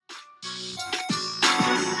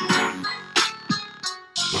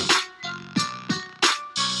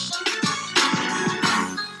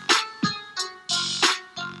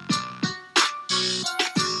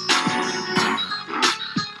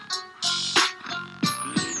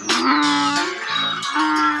Donkey's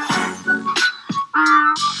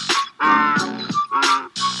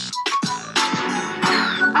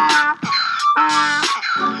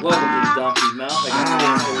Mouth. I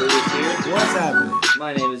got Stan Lewis here. What's happening?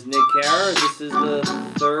 My name is Nick Carrer. This is the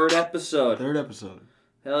third episode. Third episode.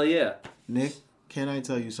 Hell yeah. Nick, can I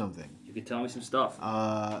tell you something? You can tell me some stuff.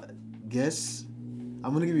 Guess.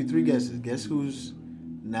 I'm going to give you 3 guesses. Guess who's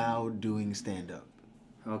now doing stand-up?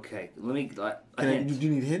 Okay. Let me... Do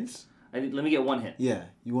you need hints? Let me get one hint. Yeah.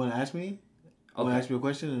 You want to ask me? Okay. I want to ask you a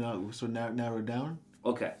question and I'll narrow it down?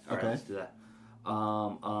 Okay. All right, let's do that.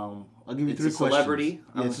 I'll give you 3 questions. It's a celebrity.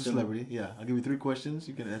 Yeah, it's a celebrity. Yeah, I'll give you 3 questions.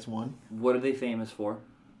 That's one. What are they famous for?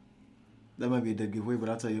 That might be a dead giveaway, but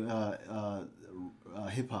I'll tell you.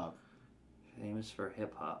 Hip hop. Famous for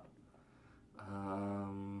hip hop.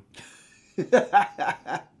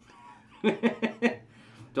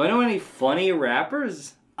 Do I know any funny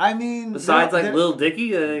rappers? I mean, besides Lil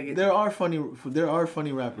Dicky, there are funny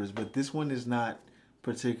rappers, but this one is not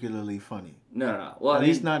particularly funny. No. Well, at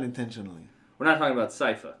least not intentionally. We're not talking about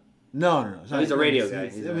Cypher. No. He's a radio guy.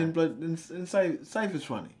 But Cypher's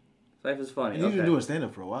funny. Cypher's funny. He's been doing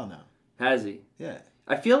stand-up for a while now. Has he? Yeah.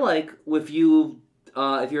 I feel like if you're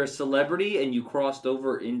a celebrity and you crossed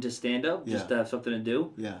over into stand-up just to have something to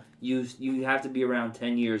do, you have to be around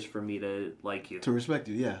 10 years for me to like you. To respect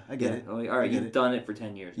you, yeah. I get it. Like, all right, you've done it for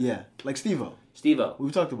 10 years. Yeah. Like Steve-O. Steve-O.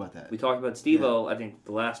 We've talked about that. We talked about Steve-O, I think,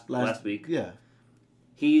 the last week. Yeah.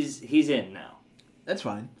 He's in now. That's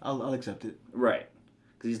fine. I'll accept it. Right.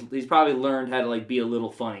 Because he's probably learned how to be a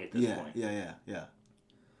little funny at this point. Yeah.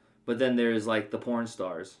 But then there's the porn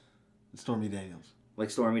stars. Stormy Daniels. Like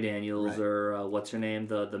Stormy Daniels, right. Or what's her name?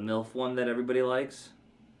 The MILF one that everybody likes.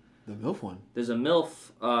 The MILF one? There's a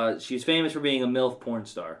MILF. She's famous for being a MILF porn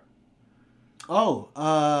star. Oh,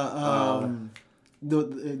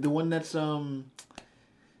 the one that's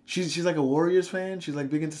she's like a Warriors fan. She's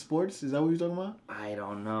big into sports. Is that what you're talking about? I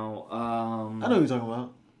don't know. I know what you're talking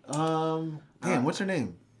about. Damn, what's her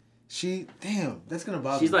name? That's gonna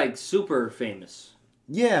bother me. She's super famous.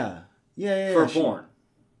 Yeah. For porn.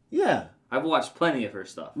 Yeah. I've watched plenty of her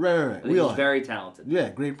stuff. Right. She's very talented.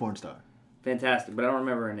 Yeah, great porn star. Fantastic, but I don't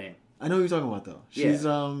remember her name. I know who you're talking about though. She's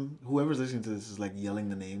whoever's listening to this is yelling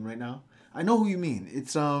the name right now. I know who you mean.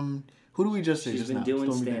 It's who do we just say? She's been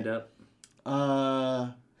doing stand up.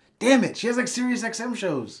 Damn it! She has Sirius XM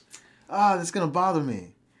shows. That's gonna bother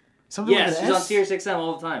me. Something with an she's S? on Sirius XM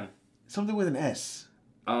all the time. Something with an S.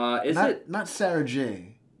 Not Sarah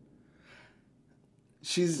J.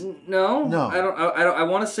 She's no. I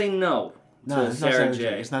want to say no. No, it's not Sarah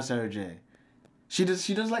J. It's not Sarah J. She looks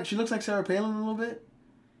like Sarah Palin a little bit.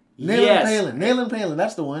 Nayland Palin.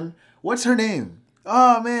 That's the one. What's her name?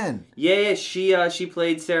 Oh man. Yeah. She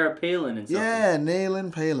played Sarah Palin in something. Yeah,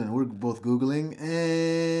 Nayland Palin. We're both googling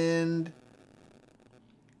and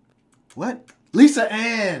what? Lisa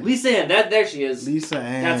Ann. There she is. Lisa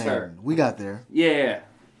Ann. That's her. We got there. Yeah.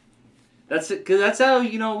 That's it, because that's how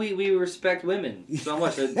we respect women so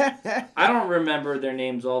much. I don't remember their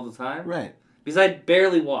names all the time. Right. Because I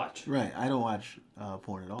barely watch. Right. I don't watch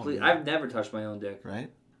porn at all. I've never touched my own dick. Right.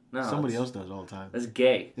 No. Somebody else does all the time. That's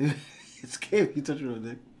gay. It's gay if you touch your own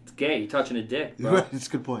dick. It's gay. You're touching a dick, bro. Right. It's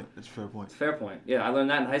a good point. That's a fair point. It's a fair point. Yeah, I learned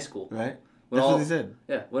that in high school. Right. That's what they said.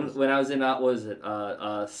 Yeah. When I was in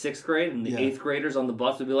 6th grade and the 8th graders on the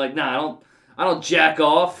bus would be like, "Nah, I don't jack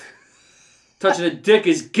off. Touching a dick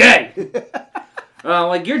is gay."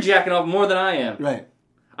 You're jacking off more than I am. Right.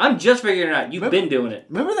 I'm just figuring it out. You've been doing it.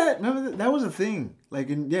 Remember that? That was a thing.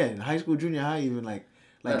 In high school, junior high, even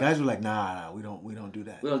guys were like, nah, we don't do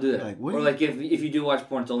that. We don't do that. If you do watch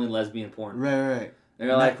porn, it's only lesbian porn. Right. And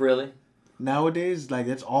you're like, really? Nowadays,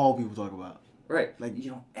 that's all people talk about. Right.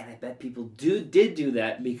 And I bet people did do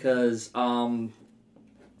that because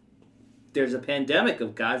there's a pandemic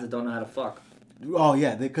of guys that don't know how to fuck. Oh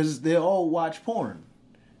yeah, because they all watch porn.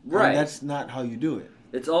 Right. And that's not how you do it.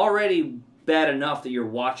 It's already bad enough that you're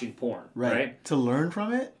watching porn. Right. To learn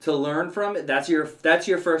from it. That's your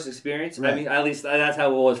first experience. Right. I mean, at least that's how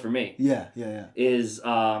it was for me. Yeah. Is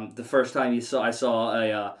the first time I saw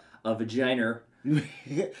a vagina.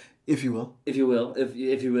 If you will.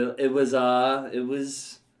 It was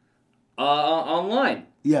online.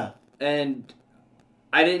 Yeah. And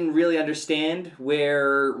I didn't really understand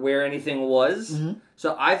where anything was. Mm-hmm.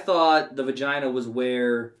 So I thought the vagina was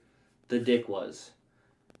where the dick was,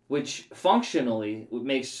 which functionally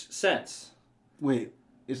makes sense. Wait,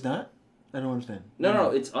 it's not? I don't understand. No,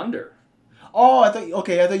 it's under. Oh, I thought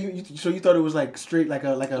you so you thought it was straight I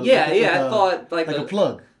thought a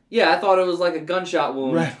plug. Yeah, I thought it was like a gunshot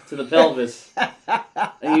wound to the pelvis.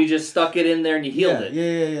 And you just stuck it in there and you healed it.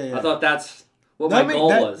 Yeah. I thought that's what my goal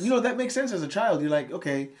was. You know, that makes sense as a child. You're like,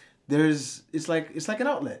 okay, it's like an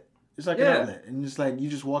outlet. It's like an outlet, and it's like you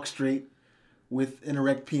just walk straight with an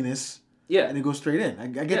erect penis. Yeah. And it goes straight in. I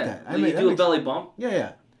get that. You do a belly bump.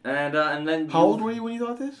 Yeah. And then. How old were you when you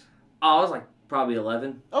thought this? Oh, I was like probably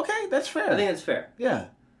 11. Okay, that's fair. I think it's fair. Yeah.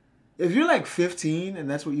 If you're like 15 and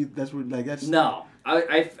that's. No.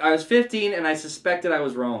 I was 15 and I suspected I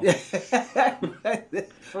was wrong.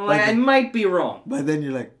 I might be wrong. But then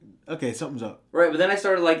you're like, okay, something's up. Right, but then I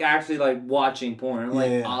started like actually like watching porn.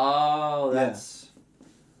 I'm oh, that's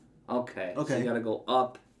okay. So you got to go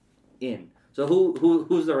up, in. So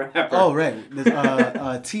who's the rapper? Oh,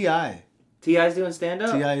 right. T.I. T.I.'s doing stand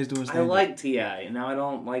up. T.I. is doing stand up. I like T.I. Now I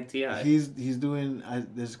don't like T.I. He's doing.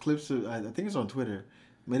 There's clips of. I think it's on Twitter.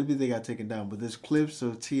 Maybe they got taken down, but there's clips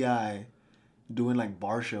of T.I. doing like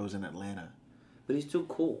bar shows in Atlanta. But he's too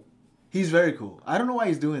cool. He's very cool. I don't know why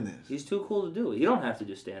he's doing this. He's too cool to do it. You don't have to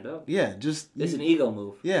do stand up. Yeah, it's an ego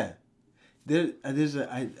move. Yeah.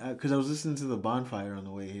 Because I was listening to the Bonfire on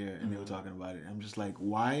the way here, and they were talking about it. I'm just like,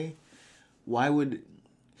 why would,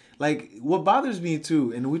 like, what bothers me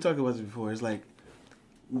too, and we talked about this before, is like,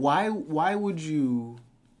 why would you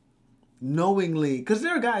knowingly, because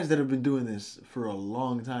there are guys that have been doing this for a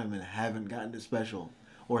long time and haven't gotten it special,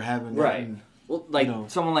 or haven't gotten, well, like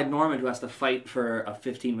someone like Norman who has to fight for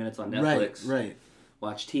 15 minutes on Netflix. Right.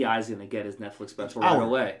 Watch, T.I.'s gonna get his Netflix special right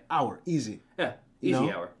away. Hour, easy. Yeah,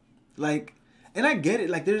 easy hour. Like, and I get it.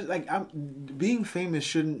 Like, there's like, being famous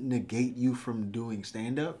shouldn't negate you from doing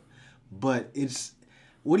stand up, but it's.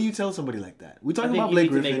 What do you tell somebody like that? We talking about Blake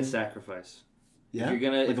Griffin. You need to make a sacrifice. Yeah. If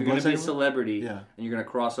you're gonna be a celebrity, and you're gonna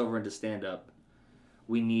cross over into stand up,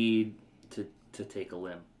 we need to take a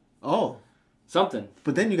limb. Oh. Something.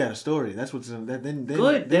 But then you got a story. That's what's then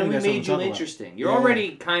good. Then we made you interesting. About. You're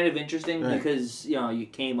already kind of interesting because you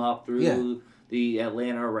came up through the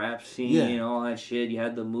Atlanta rap scene, all that shit. You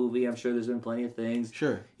had the movie. I'm sure there's been plenty of things.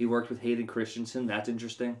 Sure. He worked with Hayden Christensen. That's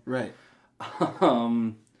interesting. Right.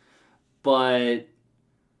 But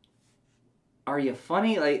are you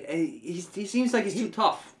funny? Like he seems like he's too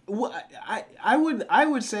tough. Well, I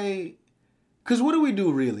would say. Because what do we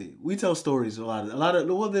do, really? We tell stories a lot.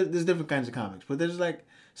 Well, there's different kinds of comics. But there's, like,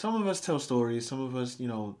 some of us tell stories. Some of us,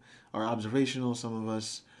 are observational. Some of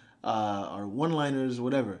us are one-liners,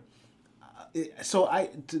 whatever.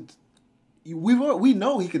 We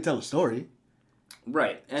know he could tell a story.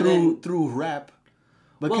 Right. And through rap.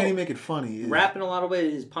 But can he make it funny? Rap, in a lot of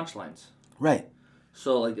ways, is punchlines. Right.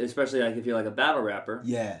 So, like, especially, like, if you're, like, a battle rapper.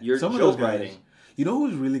 Yeah. You're joke writing. You know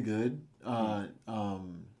who's really good?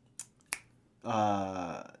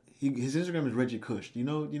 His Instagram is Reggie Kush. Do you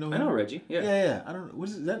know him? I know Reggie. Yeah. Yeah. I don't know. What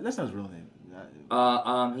is that? That's not his real name.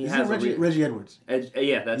 He has Reggie Edwards.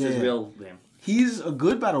 That's his real name. He's a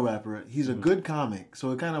good battle rapper. He's a good comic.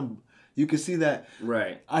 So it kind of you can see that.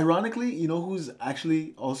 Right. Ironically, you know who's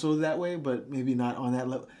actually also that way, but maybe not on that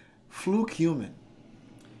level. Fluke Human.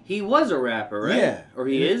 He was a rapper, right? Yeah. Or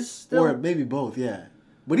he is still? Or maybe both. Yeah.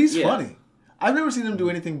 But he's funny. I've never seen him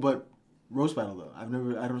do anything but roast battle though. I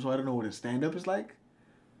don't know what his stand up is like.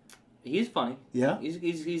 He's funny. Yeah.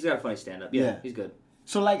 He's got a funny stand up. Yeah. He's good.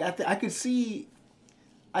 So like I could see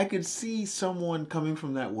someone coming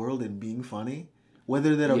from that world and being funny,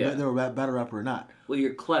 whether they're a battle rapper or not. Well,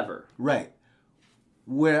 you're clever. Right.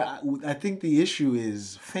 Where I think the issue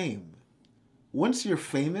is fame. Once you're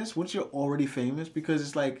already famous, because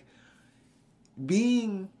it's like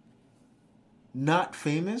being not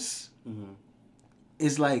famous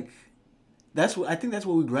is like I think that's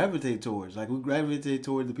what we gravitate towards. Like we gravitate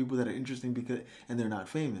toward the people that are interesting and they're not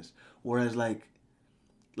famous. Whereas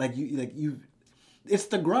it's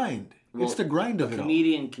the grind. Well, it's the grind of it all. A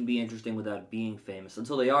comedian can be interesting without being famous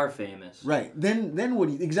until they are famous. Right. Then what?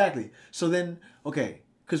 Exactly. So then, okay,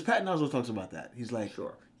 because Patton also talks about that. He's like,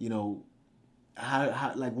 sure.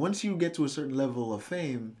 How like once you get to a certain level of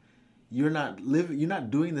fame, you're not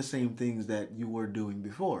doing the same things that you were doing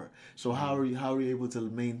before. So how are you able to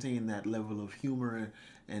maintain that level of humor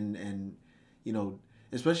and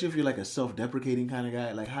especially if you're like a self-deprecating kind of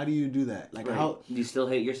guy, like how do you do that? Like how do you still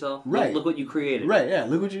hate yourself? Right. Look what you created. Right, yeah.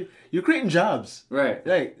 Look what you're creating jobs. Right.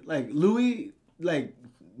 Like Louis,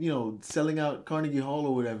 selling out Carnegie Hall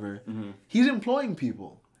or whatever. Mm-hmm. He's employing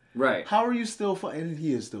people. Right. How are you still funny? And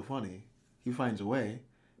he is still funny. He finds a way.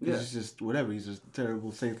 He's just whatever. He's just a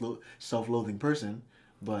terrible, self-loathing person.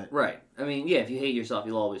 But right. I mean, yeah. If you hate yourself,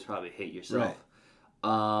 you'll always probably hate yourself.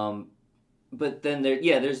 Right. But then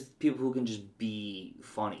there's people who can just be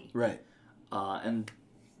funny. Right. And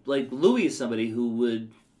like Louis is somebody who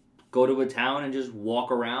would go to a town and just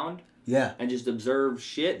walk around. Yeah. And just observe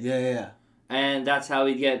shit. Yeah. And that's how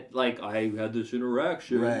he'd get like, I had this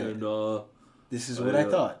interaction, right. and This is what I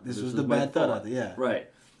thought. This was the bad thought out there. Yeah. Right.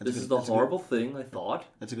 This is the horrible thing I thought.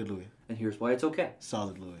 That's a good Louis. And here's why it's okay.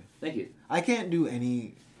 Solid Louis. Thank you. I can't do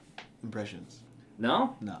any impressions.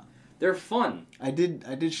 No? No. They're fun. I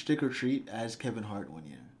did Stick or Treat as Kevin Hart one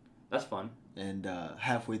year. That's fun. And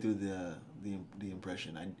halfway through the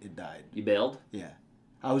impression, it died. You bailed? Yeah.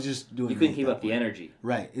 I was just doing. You couldn't keep up the energy.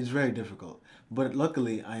 Right. It's very difficult. But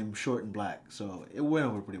luckily, I'm short and black, so it went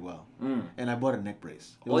over pretty well. Mm. And I bought a neck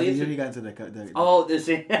brace. It was the year he got into the oh, this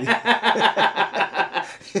is... I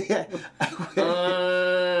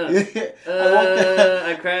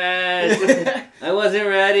crashed. I wasn't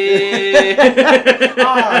ready.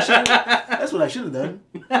 That's what I should have done.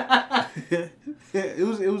 It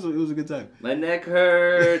was a good time. My neck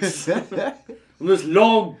hurts. This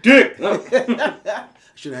long dick.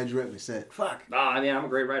 Should have had you write me set. Fuck. I mean, I'm a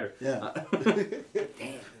great writer. Yeah. Damn, we went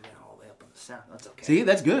all the way up on the sound. That's okay. See,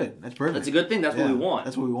 that's good. That's perfect. That's a good thing. That's what we want.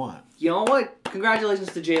 That's what we want. You know what?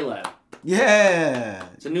 Congratulations to JLab. Yeah.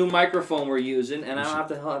 It's a new microphone we're using, and I don't have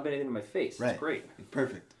to have anything in my face. Right. It's great.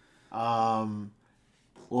 Perfect. Well,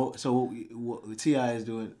 so what T.I. is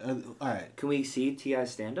doing. All right. Can we see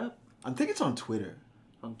T.I.'s stand-up? I think it's on Twitter.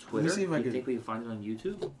 On Twitter? Let me see if I think we can find it on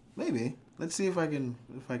YouTube? Maybe. Let's see if I can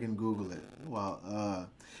Google it. Well,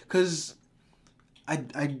 cause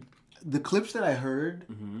the clips that I heard,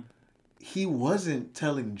 he wasn't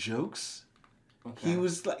telling jokes. Okay. He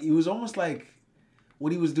was almost like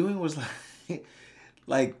what he was doing was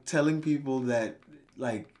like telling people that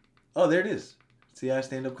oh, there it is. See our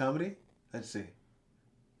stand-up comedy? Let's see.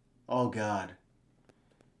 Oh God.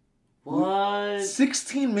 What?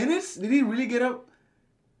 16 minutes? Did he really get up?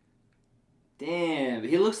 Damn,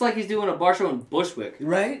 he looks like he's doing a bar show in Bushwick.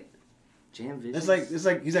 Right? Jam Vision. It's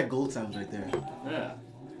like he's at Gold Sounds right there. Yeah.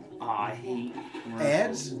 Oh, I hate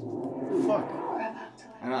ads. Fuck.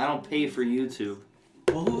 I don't pay for YouTube.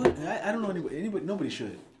 Well, I don't know anybody. Nobody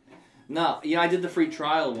should. No, I did the free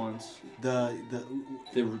trial once. The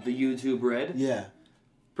YouTube Red. Yeah.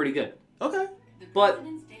 Pretty good. Okay. But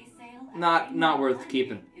not worth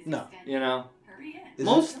keeping. No. You know.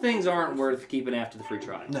 Most things aren't worth keeping after the free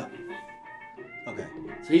trial. No. Okay.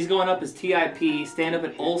 So he's going up as TIP, stand up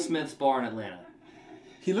at Old Smith's Bar in Atlanta.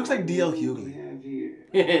 He looks like D.L. Hughley.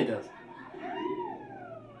 Yeah, it does.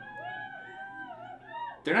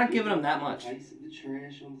 They're not giving him that much. The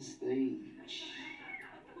trash on the stage.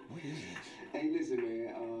 What is this? Hey, listen,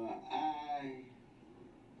 man.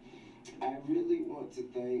 I really want to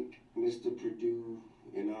thank Mr. Perdue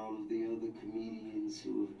and all of the other comedians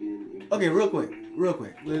who have been. Okay, real quick.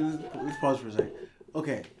 Let's pause for a second.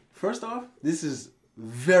 Okay. First off, this is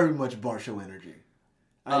very much bar show energy.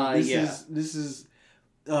 This is.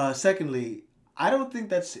 Secondly, I don't think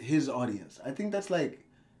that's his audience. I think that's it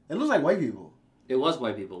looks like white people. It was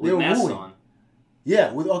white people with masks on.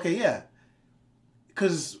 Yeah. Yeah.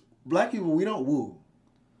 Because black people, we don't woo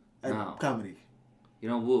at comedy. You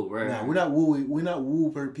don't woo, right? No, we're not woo. We're not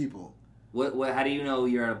woo per people. What? How do you know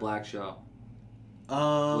you're at a black show?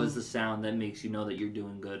 What is the sound that makes you know that you're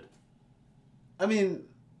doing good? I mean.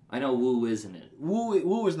 I know woo isn't it.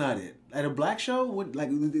 Woo is not it. At a black show, how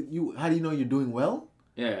do you know you're doing well?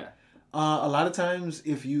 Yeah. A lot of times,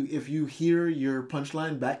 if you hear your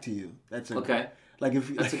punchline back to you, that's it. Okay.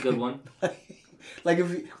 That's a good one. I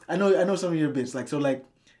know some of your bits.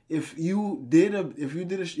 If you did a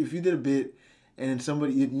bit, and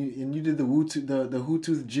somebody and you did the Who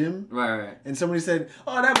Tooth Jim. Right. And somebody said,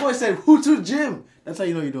 "Oh, that boy said Who Tooth Jim." That's how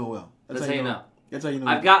you know you're doing well. That's how you know. That's how you know.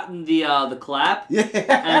 I've gotten the clap. Yeah.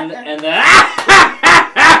 And the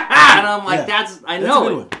and I'm like, I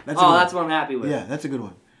know it. That's what I'm happy with. Yeah, that's a good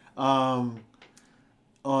one.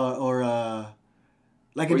 Or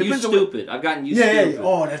it you depends stupid. I've gotten you stupid. Yeah.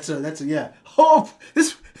 Oh, that's a yeah. Oh,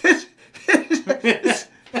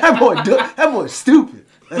 that boy's stupid.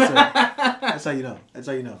 That's how you know. That's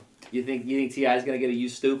how you know. You think T.I.'s gonna get a you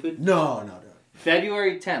stupid? No.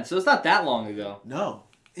 February 10th, so it's not that long ago. No.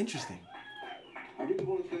 Interesting. I really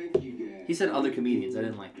want to thank you guys. He said other comedians. I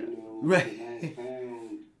didn't like that. Right. I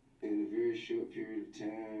found in a very short period of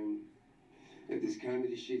time that this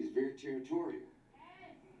comedy shit is very territorial.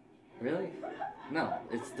 Really? No.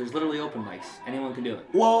 There's literally open mics. Anyone can do it.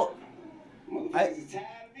 Well, motherfuckers are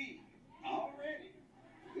tired of me already.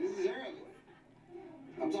 This is early.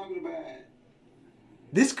 I'm talking about.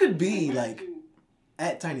 This could be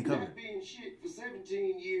at Tiny Cover. Not being shit for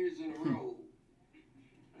 17 years in a row.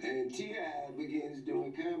 And T.I. begins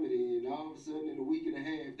doing comedy, and all of a sudden, in a week and a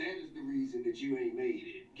half, that is the reason that you ain't made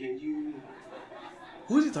it. Can you?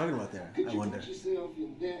 Who is he talking about there? I wonder. Put yourself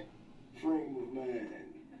in that frame of mind.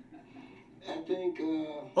 I think.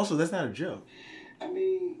 Also, that's not a joke. I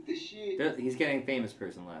mean, the shit. He's getting famous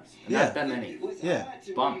person laughs. Yeah. Not that many. Yeah.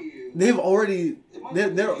 Bump. They've already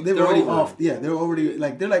they're already over. off. Yeah, they're already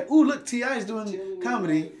like they're like, ooh, look, T.I. is doing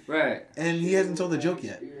comedy, Right. and he hasn't told the joke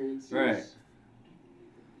yet. Right.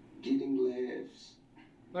 Getting laughs.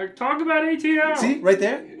 Like, talk about ATL. See, right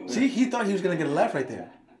there. See, he thought he was gonna get a laugh right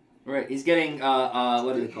there. Right. He's getting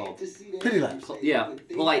what is it called? Pity laughs. Yeah.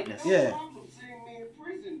 Politeness. Yeah.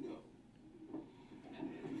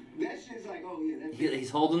 That shit's like, oh yeah, that's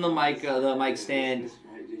He's holding the mic stand.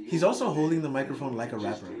 He's also holding the microphone like a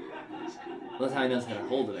rapper. That's how he knows how to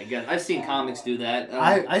hold it. I guess I've seen comics do that.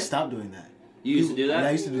 I stopped doing that. You used to do that? Yeah,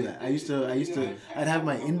 I used to do that. I used to. I'd have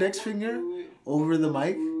my index finger over the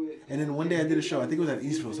mic, and then one day I did a show. I think it was at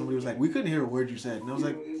Eastville. Somebody was like, "We couldn't hear a word you said," and I was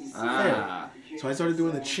like, "Fair." So I started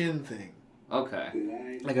doing the chin thing.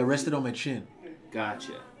 Okay. Like I rested on my chin.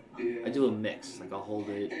 Gotcha. I do a mix. Like I'll hold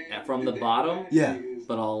it from the bottom. Yeah.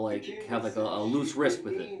 But I'll like have like a loose wrist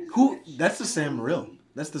with it. That's the Sam Morril.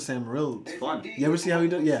 That's the Sam Morril. It's fun. You ever see how he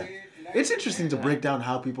does? Yeah. It's interesting to break down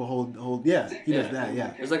how people hold. Yeah, he does that.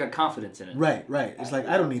 Yeah. There's like a confidence in it. Right. It's like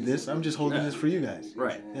I don't need this. I'm just holding this for you guys.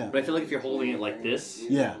 Right. Yeah. But I feel like if you're holding it like this,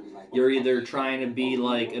 Yeah. you're either trying to be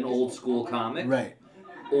like an old school comic, Right.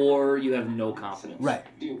 or you have no confidence. Right.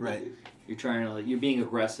 You're trying to you're being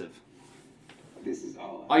aggressive. this is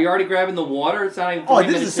all. Oh, you're already grabbing the water? It's not even. Oh,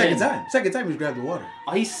 20 this is the minutes second in. time. Second time he's grabbed the water.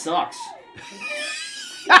 Oh, he sucks.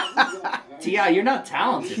 Ti, you're not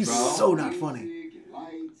talented, He's bro. so not funny.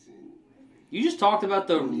 You just talked about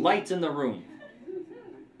the lights in the room.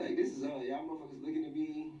 Like, this is all. Y'all motherfuckers looking at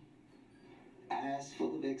me, eyes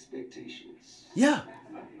full of expectations. Yeah.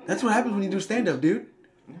 That's what happens when you do stand up, dude.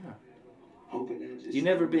 Yeah. Hoping I just. You've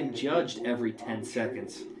never been judged every 10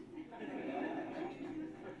 seconds.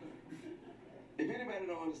 If anybody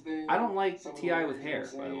don't understand, I don't like T.I. with hair,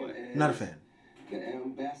 by the way. Not a fan. The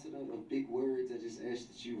ambassador of big words, I just ask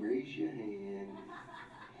that you raise your hand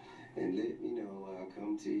and let me know. I'll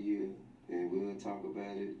come to you and we'll talk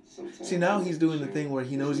about it sometime. See, now he's doing the thing where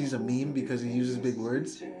he knows he's a meme because he uses big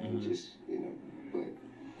words. Just, but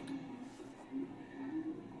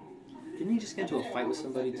Didn't he just get into a fight with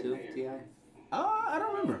somebody too, T.I.? I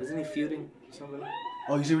don't remember. Isn't he feuding with somebody?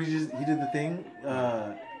 Oh, you see what he did the thing?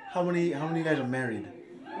 How many of you guys are married?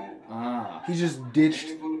 Ah. He just ditched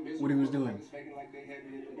what he was doing.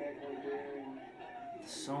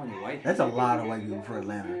 So many white That's a lot of white people for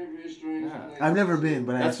Atlanta. Yeah. I've never been,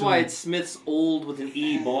 but That's why it's Smith's Old with an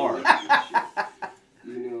E bar. Atlanta,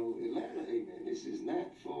 hey man, this is not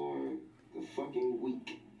for the fucking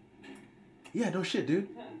weak. Yeah, no shit, dude.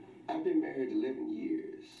 I've been married 11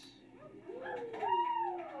 years.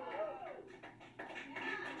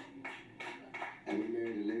 I've been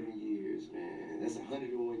married 11 years, man. That's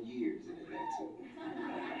 101 years in Atlanta.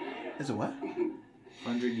 It's a what?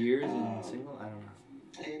 100 years and single? I don't know.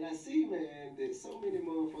 And I see, man, that so many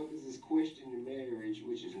motherfuckers is questioning marriage,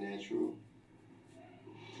 which is natural.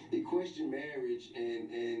 They question marriage,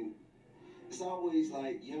 and it's always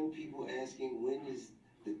like young people asking when is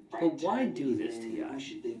the right But why time to do get this, married? T.I.? Who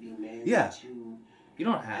should they be married Yeah. to? You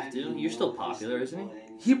don't have to. You're still popular, isn't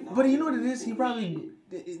But you know what it is? He probably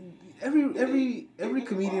every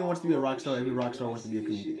comedian wants to be a rock star. Every rock star wants to be a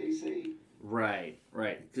comedian. he? Right.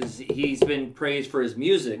 Because he's been praised for his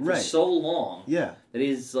music for so long. Yeah. That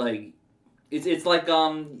he's like, it's like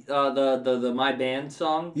the My Band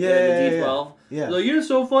song. Yeah, the D12. yeah. Like, you're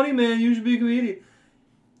so funny, man. You should be a comedian.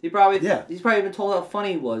 He's probably been told how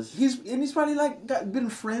funny he was. He's probably like been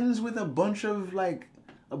friends with a bunch of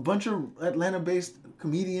Atlanta-based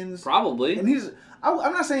comedians. Probably. And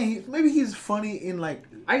I'm not saying maybe he's funny in like.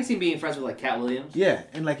 I can see him being friends with like Cat Williams. Yeah,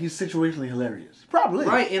 and like he's situationally hilarious. Probably.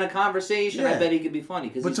 Right, in a conversation, I Yeah. bet he could be funny.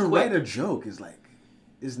 But to write a joke is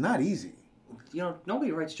not easy. You know,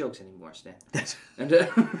 nobody writes jokes anymore, Stan. And,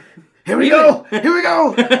 Here we go! Even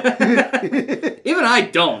I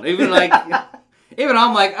don't. Even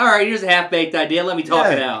I'm like, all right, here's a half-baked idea. Let me talk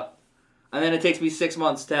it out. And then it takes me 6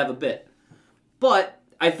 months to have a bit. But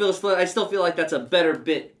I still feel like that's a better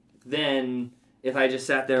bit than if I just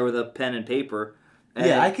sat there with a pen and paper. And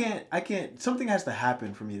yeah, I can't. Something has to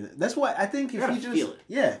happen for me. That's why I think if he just feel it.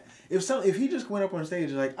 Yeah, if he just went up on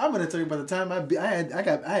stage and like, I'm gonna tell you by the time I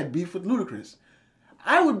had beef with Ludacris,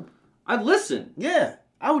 I'd listen. Yeah,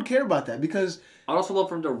 I would care about that because I'd also love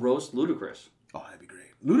for him to roast Ludacris. Oh, that'd be great.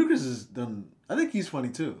 Ludacris has done. I think he's funny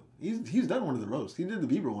too. He's done one of the roasts. He did the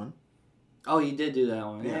Bieber one. Oh, he did do that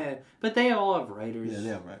one. Yeah, but they all have writers. Yeah, they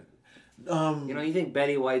have writers. You know, you think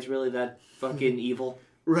Betty White's really that fucking evil?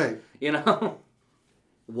 Right. You know.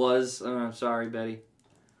 I'm sorry, Betty.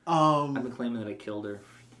 I've been claiming that I killed her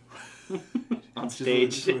on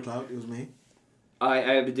stage. Just for the clout, it was me.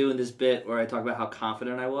 I've been doing this bit where I talk about how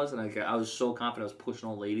confident I was, and I was so confident I was pushing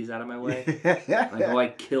old ladies out of my way. Like,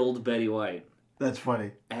 I killed Betty White. That's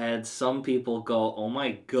funny. And some people go, "Oh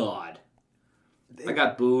my god!" I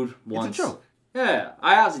got booed once. It's a joke. Yeah,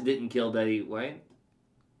 I honestly didn't kill Betty White.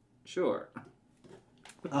 Sure.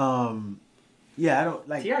 Yeah, I don't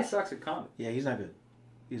like. T.I. sucks at comedy. Yeah, he's not good.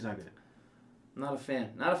 He's not good. Not a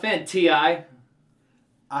fan. Not a fan. T.I.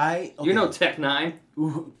 Okay. You're no Tech 9.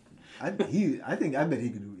 I bet he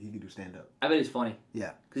could do stand up. I bet he's funny.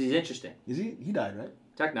 Yeah. Because he's interesting. Is he? He died, right?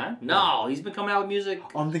 Tech 9? No, he's been coming out with music.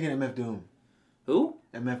 Oh, I'm thinking MF Doom. Who?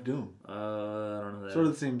 MF Doom. I don't know that. Sort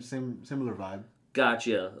of the similar vibe.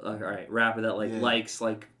 Gotcha. All right, rapper that likes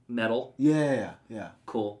like metal. Yeah.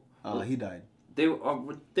 Cool. He died. They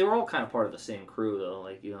were all kind of part of the same crew though,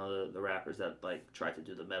 like the rappers that like tried to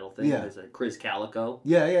do the metal thing. Yeah. There's like Chris Calico.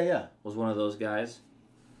 Yeah. Was one of those guys.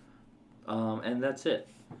 And that's it.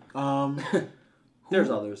 There's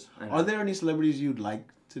others. Are there any celebrities you'd like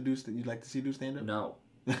to see do stand up? No.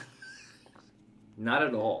 Not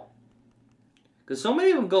at all. Because so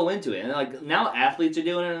many of them go into it, and like now athletes are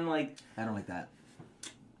doing it, and like I don't like that.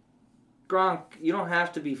 Gronk, you don't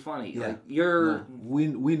have to be funny. Yeah. Like you're. No.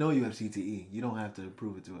 We know you have CTE. You don't have to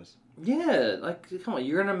prove it to us. Yeah, like come on,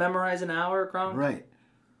 you're gonna memorize an hour, Gronk. Right.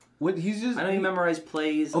 What he's just. I know you memorize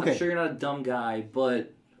plays. Okay. I'm sure you're not a dumb guy,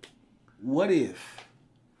 but. What if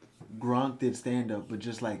Gronk did stand up, but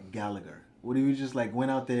just like Gallagher? What if he just like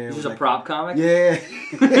went out there? He's just like, a prop comic. Yeah.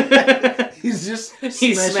 He's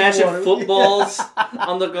smashing water. footballs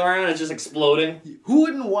on the ground and it's just exploding. Who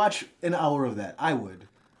wouldn't watch an hour of that? I would.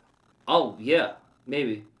 Oh yeah,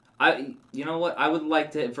 maybe. You know what? I would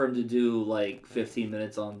like for him to do like 15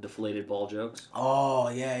 minutes on deflated ball jokes. Oh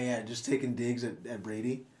yeah, just taking digs at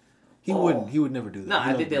Brady. He wouldn't. He would never do that. No,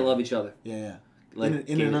 I think they love each other. Yeah. Like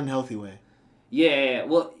in an unhealthy way. Yeah.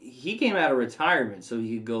 Well, he came out of retirement, so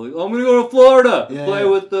he could go. Oh, I'm gonna go to Florida and play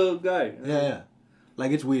with the guy. Yeah.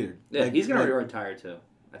 Like it's weird. Yeah, like, he's gonna retire too.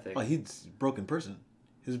 I think. Oh, he's a broken person.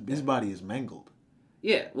 His body is mangled.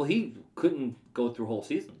 Yeah. Well, he couldn't go through whole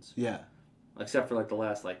seasons. Yeah. Except for like the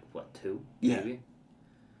last 2 maybe.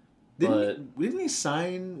 Didn't he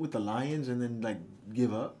sign with the Lions and then like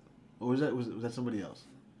give up? Or was that somebody else?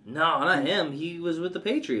 No, not him. He was with the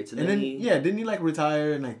Patriots, and then didn't he like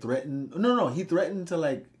retire and like threaten? No, he threatened to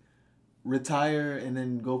like retire and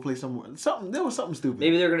then go play somewhere. There was something stupid.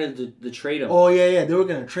 Maybe they're gonna trade him. Oh yeah, they were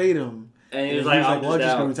gonna trade him. And he was like, "I'm well,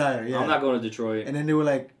 just gonna retire. Yeah, I'm not going to Detroit." And then they were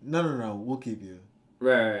like, "No, we'll keep you."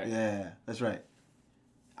 Right. Yeah, that's right.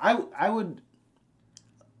 I would.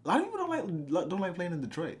 A lot of people don't like playing in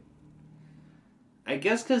Detroit. I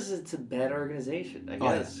guess because it's a bad organization. I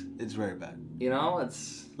guess it's very bad. You know,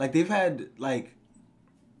 it's like they've had like.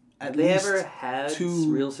 Have they ever had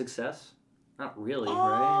real success? Not really,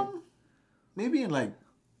 right? Maybe in like.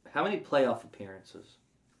 How many playoff appearances?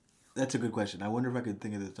 That's a good question. I wonder if I could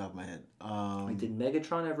think of it at the top of my head. Did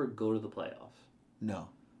Megatron ever go to the playoffs? No.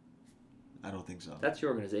 I don't think so. That's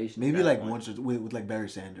your organization. Maybe like once with like Barry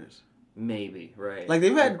Sanders. Maybe, right. Like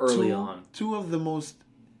they've had early on two of the most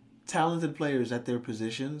talented players at their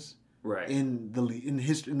positions in the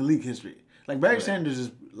league history. Like Barry Sanders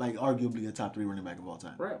is like arguably a top 3 running back of all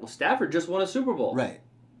time. Right. Well, Stafford just won a Super Bowl. Right.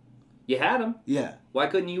 You had him. Yeah. Why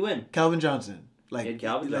couldn't you win? Calvin Johnson.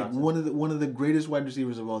 Johnson. one of the greatest wide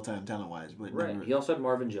receivers of all time, talent wise. But right. He also had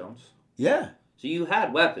Marvin Jones. Yeah. So you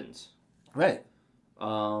had weapons. Right.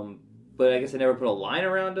 But I guess they never put a line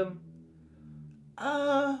around him.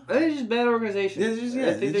 They're just bad organizations.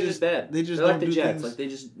 I think they're just bad. They're like the Jets. Like they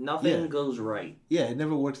just nothing goes right. Yeah, it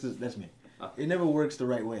never works. That's me. It never works the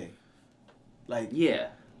right way. Like yeah.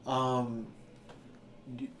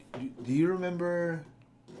 Do you remember?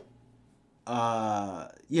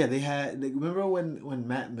 They had. Remember when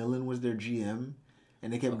Matt Millen was their GM,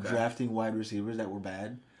 and they kept drafting wide receivers that were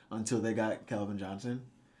bad until they got Calvin Johnson,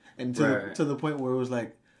 and to the point where it was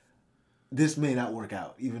like, this may not work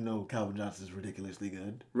out, even though Calvin Johnson is ridiculously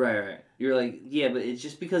good. Right. You're like, yeah, but it's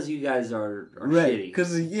just because you guys are shitty.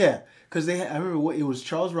 Because I remember it was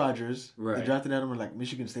Charles Rogers. Right. They drafted out of like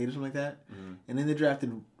Michigan State or something like that, and then they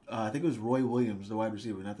drafted. I think it was Roy Williams, the wide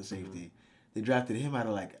receiver, not the safety. Mm-hmm. They drafted him out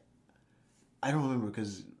of like. I don't remember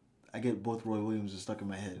because I get both Roy Williams stuck in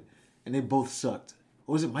my head, and they both sucked.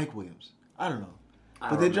 Or was it Mike Williams? I don't know.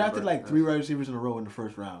 But they drafted like 3 wide receivers in a row in the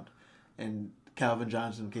first round, and Calvin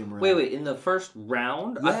Johnson came around. Wait, in the first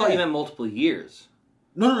round? Yeah. I thought you meant multiple years.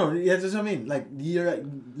 No. Yeah, that's what I mean. Like year after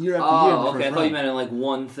year. Oh, okay. I thought you meant in like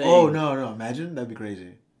one thing. Oh no! Imagine that'd be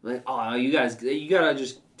crazy. Like, you gotta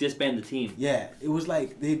just disband the team. Yeah, it was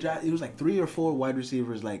like it was like 3 or 4 wide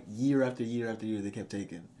receivers like year after year after year they kept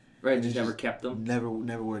taking. Right, just never kept them. Never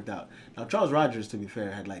worked out. Now Charles Rogers, to be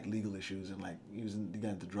fair, had like legal issues and like he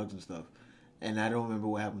got into drugs and stuff. And I don't remember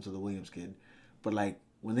what happened to the Williams kid, but like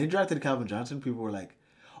when they drafted Calvin Johnson, people were like,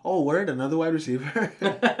 "Oh, word, another wide receiver."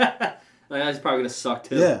 Like, he's probably gonna suck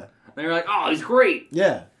too. Yeah. And you're like, "Oh, he's great."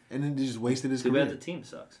 Yeah, and then they just wasted his career. Too bad the team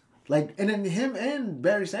sucks. Like, and then him and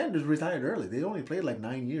Barry Sanders retired early. They only played like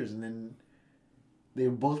 9 years, and then they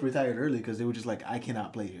both retired early because they were just like, I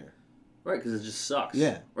cannot play here. Right, because it just sucks.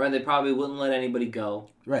 Yeah. Right, they probably wouldn't let anybody go.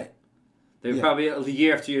 Right. They probably the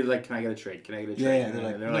year after year like, can I get a trade? Can I get a trade? Yeah,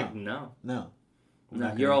 they're like, no. No.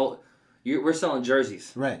 We're selling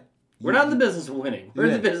jerseys. Right. We're not in the business of winning. We're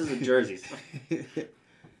in the business of jerseys.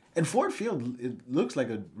 And Ford Field, it looks like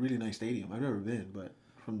a really nice stadium. I've never been, but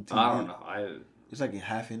from the TV, I don't know. It's like a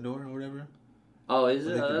half indoor or whatever. Oh, is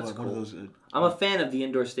it? Like, That's cool. One of those, I'm a fan of the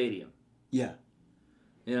indoor stadium. Yeah.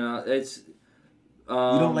 You know, it's... you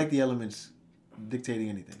don't like the elements dictating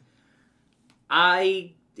anything.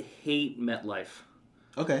 I hate MetLife.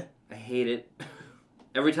 Okay. I hate it.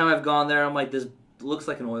 Every time I've gone there, I'm like, this looks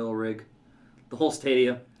like an oil rig. The whole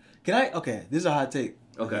stadium. Okay, this is a hot take.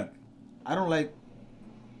 Okay. I don't like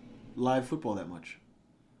live football that much.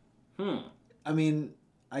 I mean,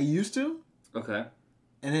 I used to. Okay.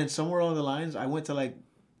 And then somewhere along the lines, I went to like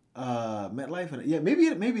MetLife, and maybe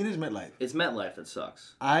it is MetLife. It's MetLife that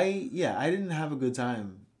sucks. I didn't have a good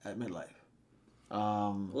time at MetLife.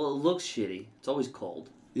 Well, it looks shitty. It's always cold.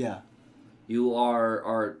 Yeah. You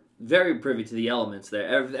are very privy to the elements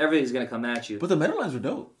there. Everything's gonna come at you. But the Meadowlands were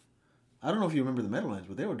dope. I don't know if you remember the Meadowlands,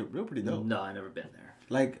 but they were pretty dope. No, I never been there.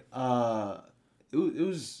 Like it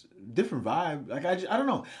was different vibe. Like I don't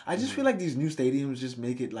know. I just feel like these new stadiums just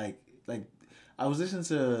make it like I was listening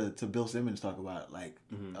to Bill Simmons talk about like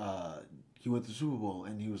he went to the Super Bowl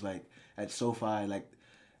and he was like at SoFi like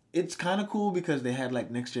it's kind of cool because they had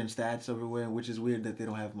like next gen stats everywhere, which is weird that they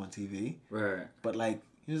don't have them on TV. Right. But like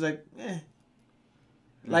he was like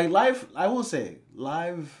like live. I will say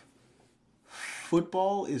live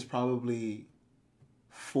football is probably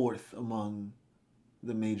fourth among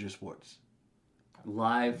the major sports.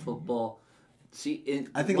 Live football. See,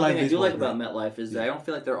 I think one live thing I do baseball like is about great. MetLife is that I don't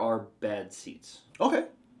feel like there are bad seats. Okay.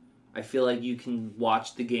 I feel like you can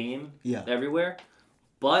watch the game Yeah. everywhere.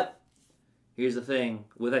 But here's the thing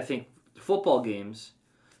with I think football games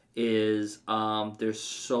is there's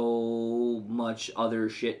so much other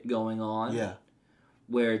shit going on. Yeah.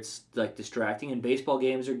 Where it's like distracting, and baseball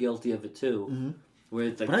games are guilty of it too. Mm-hmm. Where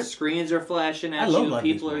it's like the screens are flashing at love you, live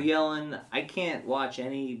people baseball. are yelling. I can't watch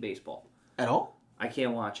any baseball. At all? I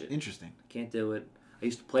can't watch it. Interesting. I can't do it. I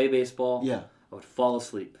used to play baseball. Yeah. I would fall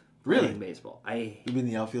asleep Really? playing baseball. You been in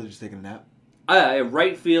the outfield just taking a nap?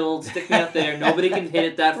 Right field, stick me out there. Nobody can hit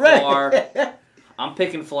it that Right. far. I'm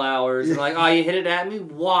picking flowers. And like, oh, you hit it at me?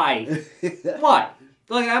 Why? Why?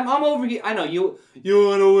 Like, I'm over here. I know, you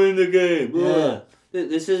want to win the game. Yeah. Ugh.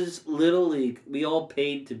 This is Little League. We all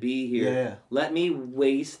paid to be here. Yeah. Let me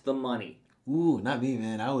waste the money. Ooh, not me,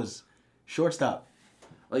 man. I was shortstop.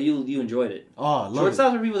 Oh, you enjoyed it. Oh, I love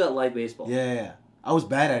Shortstops are people that like baseball. it. Yeah. I was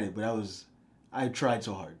bad at it, but I tried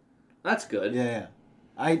so hard. That's good. Yeah.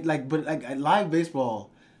 I live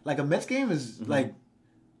baseball, like a Mets game is like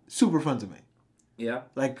super fun to me. Yeah.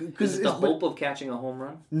 Like, Is cause it the hope of catching a home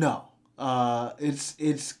run? No. It's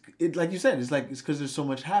like you said, it's because there's so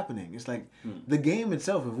much happening. It's like the game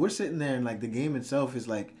itself. If we're sitting there and like the game itself is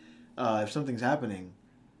like, if something's happening,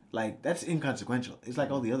 like that's inconsequential. It's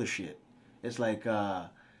like all the other shit. It's like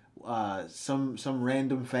some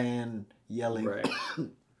random fan yelling. Right.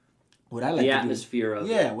 What I like The to atmosphere do, of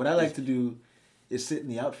yeah. it. What I like to do is sit in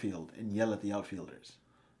the outfield and yell at the outfielders.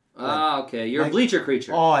 Okay. You're like- a bleacher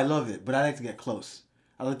creature. Oh, I love it, but I like to get close.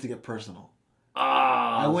 I like to get personal.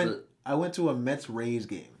 I went to a Mets Rays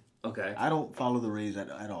game. Okay. I don't follow the Rays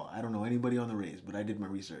at all. I don't know anybody on the Rays, but I did my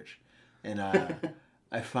research, and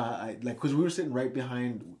I found because we were sitting right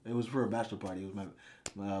behind. It was for a bachelor party. It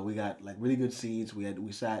was we got like really good seats.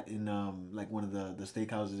 We sat in like one of the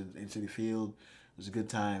steakhouses in City Field. It was a good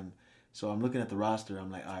time. So I'm looking at the roster.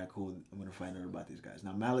 I'm like, all right, cool. I'm gonna find out about these guys.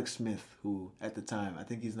 Now Malik Smith, who at the time I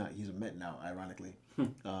think he's a Met now, ironically.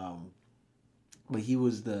 But he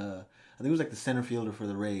was I think he was like the center fielder for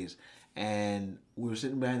the Rays. And we were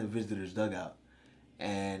sitting behind the visitors' dugout.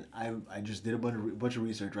 And I just did a bunch of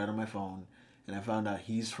research right on my phone. And I found out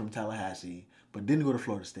he's from Tallahassee, but didn't go to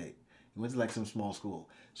Florida State. He went to like some small school.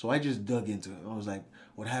 So I just dug into it. I was like,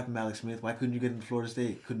 what happened, Alex Smith? Why couldn't you get into Florida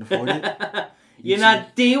State? Couldn't afford it? You're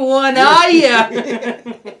not D1, are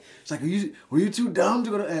you? It's like, were you too dumb to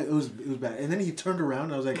go to... It was bad. And then he turned around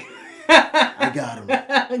and I was like, I got him.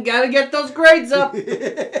 Gotta get those grades up.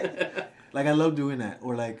 Like, I love doing that.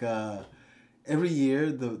 Or like, and every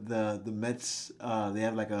year the Mets they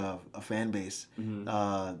have like a fan base. Mm-hmm.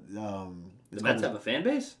 The Mets have a fan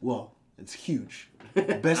base? Well, it's huge.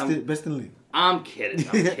 Best in the league. I'm kidding.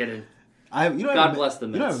 I'm kidding. God bless the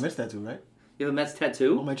Mets. You don't have a Mets tattoo, right? You have a Mets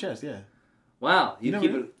tattoo? On my chest, yeah. Wow. You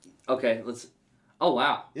keep never it. Okay, let's. Oh,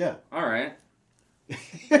 wow. Yeah. All right.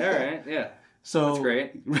 All right, yeah. So that's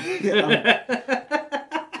great.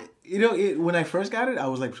 When I first got it, I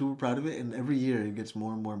was like super proud of it, and every year it gets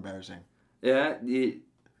more and more embarrassing. Yeah.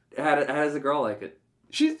 How does the girl like it?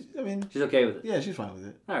 She's okay with it. Yeah, she's fine with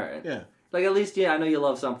it. All right. Yeah. Like at least, I know you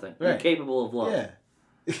love something. Right. You're capable of love. Yeah.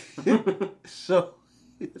 So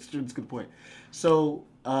that's true. That's a good point. So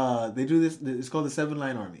they do this. It's called the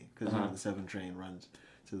 7-Line Army because the 7 train runs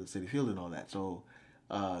to the city field and all that. So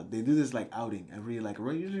they do this like outing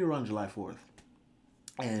usually around July 4th,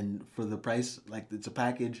 and for the price, like it's a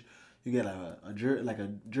package. You get a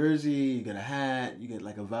jersey, you get a hat, you get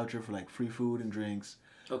like a voucher for like free food and drinks.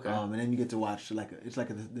 Okay. And then you get to watch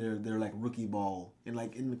their like rookie ball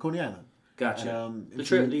in Coney Island. Gotcha. The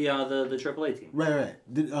AAA team. Right.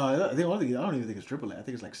 I don't even think it's AAA. I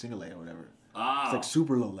think it's like single A or whatever. Ah. It's like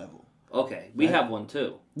super low level. Okay, we have one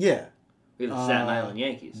too. Yeah. We have the Staten Island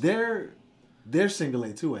Yankees. They're single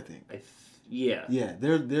A too, I think. Yeah. Yeah,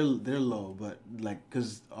 they're low, but like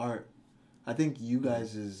because I think you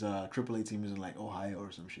guys' AAA team is in like Ohio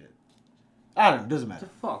or some shit. I don't know. It doesn't matter.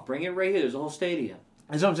 What the fuck? Bring it right here. There's a whole stadium.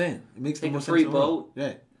 That's what I'm saying. It makes Take the a most free sense. boat.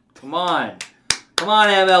 Yeah. Come on,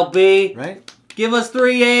 MLB. Right. Give us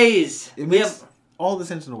 3 A's. It makes all the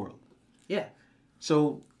sense in the world. Yeah.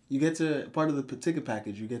 So you get to part of the ticket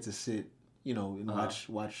package. You get to sit, and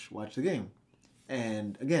watch the game.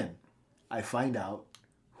 And again, I find out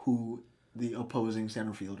who the opposing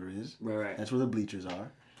center fielder is. Right. That's where the bleachers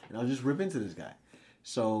are, and I'll just rip into this guy.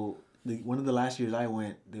 So one of the last years I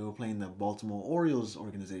went, they were playing the Baltimore Orioles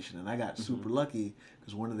organization, and I got super lucky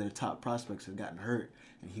because one of their top prospects had gotten hurt,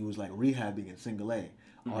 and he was like rehabbing in single A,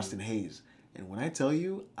 Austin Hayes. And when I tell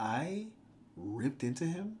you, I ripped into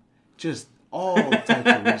him, just all types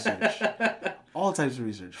of research. All types of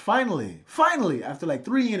research. Finally, after like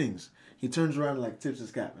 3 innings, he turns around and like tips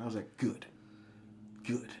his cap. And I was like, good.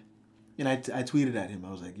 And I tweeted at him.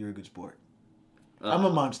 I was like, you're a good sport. I'm a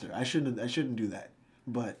monster. I shouldn't do that.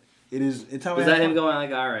 But it's how I. Was that him going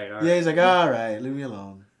like, all right? Yeah, he's like, all right, leave me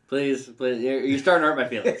alone. Please, you're starting to hurt my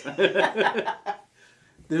feelings.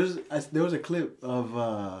 There was a clip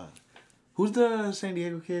of who's the San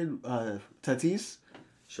Diego kid? Tatis.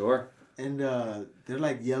 Sure. And they're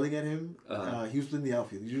like yelling at him. He was in the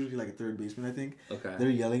outfield. He's usually like a third baseman, I think. Okay. They're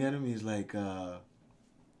yelling at him. He's like,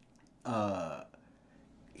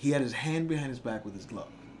 he had his hand behind his back with his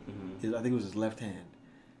glove. I think it was his left hand.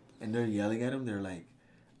 And they're yelling at him. They're like,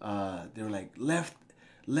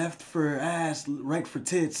 left for ass, right for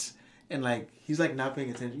tits. And like he's like not paying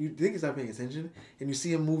attention. You think he's not paying attention, and you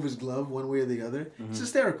see him move his glove one way or the other. It's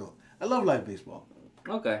hysterical. I love live baseball.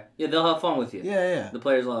 Okay. Yeah, they'll have fun with you. Yeah. The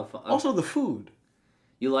players will have fun. Also, the food.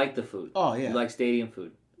 You like the food. Oh, yeah. You like stadium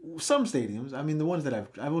food. Some stadiums. I mean, the ones that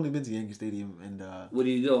I've only been to Yankee Stadium and. What do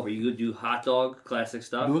you go for? You do hot dog, classic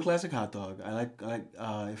stuff. Do a classic hot dog. I like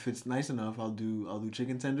if it's nice enough, I'll do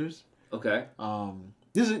chicken tenders. Okay.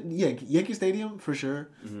 This is Yankee Stadium for sure.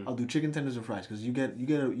 I'll do chicken tenders and fries because you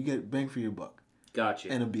get bang for your buck. Gotcha.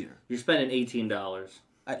 And a beer. You're spending $18.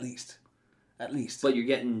 At least. But you're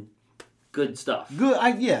getting good stuff.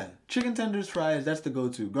 Yeah. Chicken tenders, fries. That's the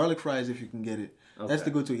go-to. Garlic fries if you can get it. Okay. That's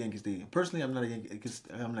the go-to at Yankee Stadium. Personally, I'm not a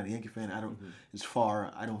Yankee fan. I don't. It's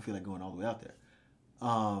far. I don't feel like going all the way out there.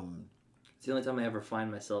 It's the only time I ever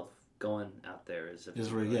find myself going out there is if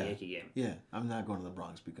it's a Yankee game. Yeah, I'm not going to the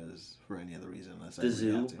Bronx because for any other reason unless the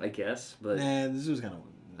zoo, I guess. But the zoo's kind of.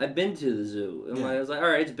 I've been to the zoo and I was like, all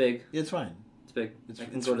right, it's big. Yeah, it's fine. It's big.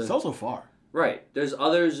 It's also far. Right. There's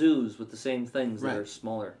other zoos with the same things that are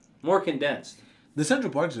smaller, more condensed. The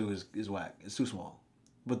Central Park Zoo is whack. It's too small.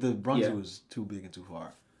 But the Bronx Zoo is too big and too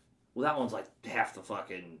far. Well, that one's like half the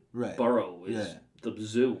fucking borough is the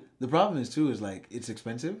zoo. The problem is too is like it's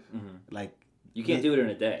expensive. Like you can't do it in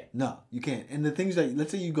a day. No, you can't. And the things that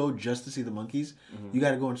let's say you go just to see the monkeys, you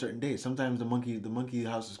got to go on certain days. Sometimes the monkey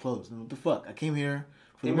house is closed. And what the fuck? I came here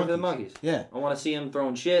for the monkeys. Yeah. I want to see them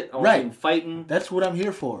throwing shit. I want to see them fighting. That's what I'm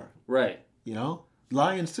here for. Right. You know.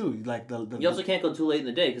 Lions too, like You also can't go too late in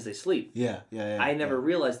the day because they sleep. Yeah. I never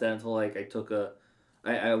realized that until like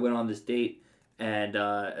I went on this date and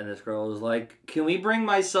this girl was like, "Can we bring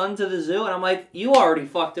my son to the zoo?" And I'm like, "You already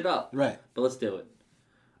fucked it up." Right. But let's do it.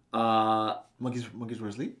 Monkeys were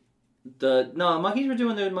asleep. Monkeys were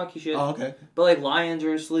doing their monkey shit. Oh, okay. But like lions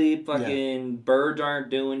are asleep. Fucking birds aren't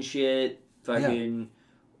doing shit. Fucking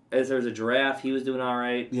as there was a giraffe, he was doing all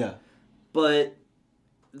right. Yeah. But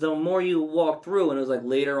the more you walk through, and it was like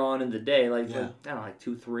later on in the day, like I don't know, like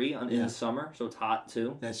 2, 3 in the summer, so it's hot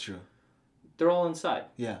too. That's true. They're all inside.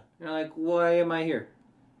 Yeah. You're like, why am I here?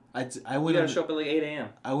 I went. You gotta show up at like 8 a.m.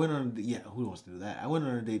 I went on. Who wants to do that? I went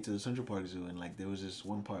on a date to the Central Park Zoo, and like there was this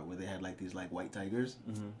one part where they had like these like white tigers.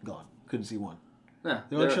 Gone. Couldn't see one. Yeah,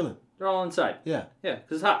 they're all chilling. They're all inside. Yeah. Yeah,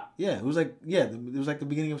 because it's hot. Yeah, it was like the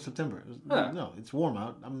beginning of September. No, it's warm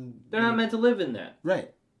out. They're not meant to live in that.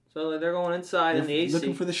 Right. So like, they're going inside in the AC.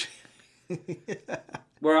 Looking for the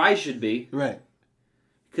where I should be. Right.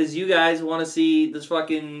 Because you guys want to see this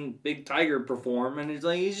fucking big tiger perform, and it's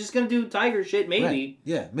like, he's just going to do tiger shit, maybe. Right.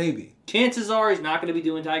 Yeah, maybe. Chances are he's not going to be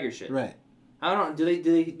doing tiger shit. Right. I don't know.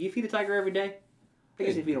 Do you feed a tiger every day? I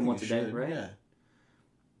guess you feed him once a day, right? Yeah.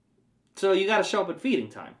 So you got to show up at feeding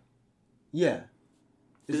time. Yeah.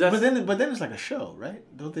 But then it's like a show, right?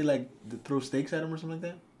 Don't they like throw steaks at him or something like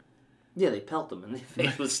that? Yeah, they pelt him in the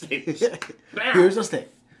face with steaks. Here's a steak.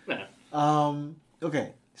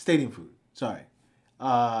 Okay, stadium food. Sorry.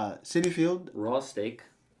 City Field. Raw steak.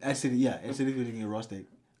 At City Field you can get raw steak.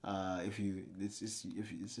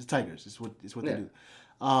 It's Tigers. It's what they do.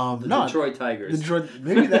 Detroit Tigers.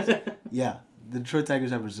 Maybe that's yeah. The Detroit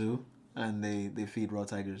Tigers have a zoo, and they feed raw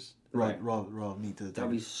tigers raw meat to the tigers.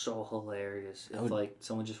 That'd be so hilarious if like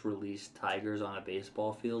someone just released tigers on a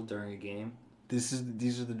baseball field during a game. These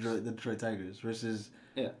are the Detroit Tigers versus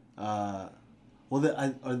yeah.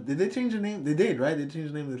 Did they change the name? They did, right? They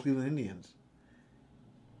changed the name of the Cleveland Indians.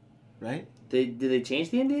 Right? Did they change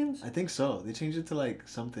the Indians? I think so. They changed it to like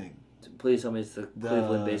something. Please tell me it's the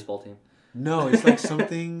Cleveland baseball team. No, it's like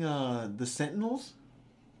something. The Sentinels.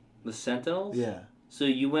 The Sentinels? Yeah. So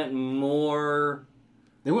you went more.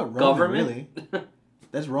 They went Roman, government? Really.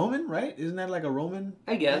 That's Roman, right? Isn't that like a Roman?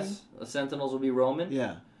 I guess thing? The Sentinels will be Roman.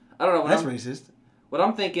 Yeah. I don't know. That's racist. What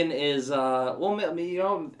I'm thinking is,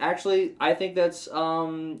 actually, I think that's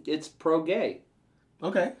it's pro-gay.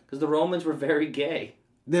 Okay. Because the Romans were very gay.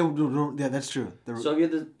 Yeah, that's true. So you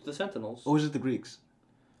have the Sentinels. Or was it the Greeks?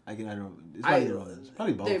 I don't. It's probably the Romans.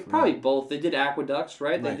 Probably both. Probably both. They did aqueducts,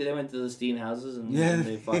 right? They went to the steam houses and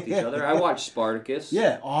they fucked each other. I watched Spartacus.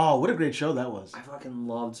 Yeah. Oh, what a great show that was. I fucking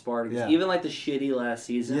loved Spartacus. Yeah. Even like the shitty last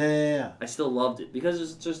season. Yeah. I still loved it because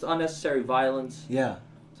it's just unnecessary violence. Yeah.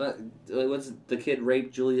 So, what's the kid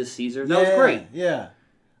raped Julius Caesar? That was great. Yeah.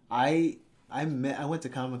 I went to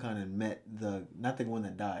Comic-Con and met not the one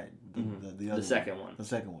that died. The second one. The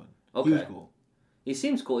second one. Okay. He was cool. He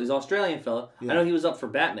seems cool. He's an Australian fella. Yeah. I know he was up for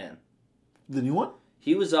Batman. The new one?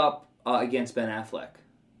 He was up against Ben Affleck.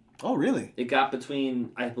 Oh, really? It got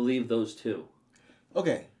between, I believe, those two.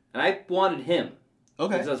 Okay. And I wanted him.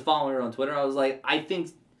 Okay. Because I was following her on Twitter. I was like, I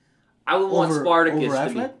think I would want Spartacus over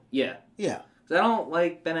to Affleck? be. Yeah. Yeah. Because I don't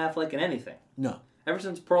like Ben Affleck in anything. No. Ever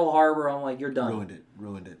since Pearl Harbor, I'm like, you're done.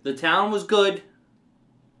 Ruined it. The Town was good.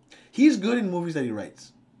 He's good in movies that he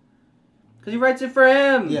writes. Because he writes it for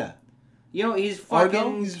him. Yeah. You know, he's fucking...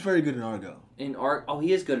 Argo? He's very good in Argo. Oh,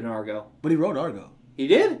 he is good in Argo. But he wrote Argo. He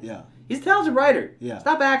did? Yeah. He's a talented writer. Yeah.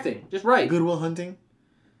 Stop acting. Just write. Good Will Hunting.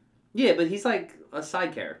 Yeah, but he's like a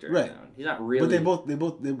side character. Right. You know? He's not really...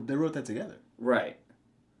 But they wrote that together. Right.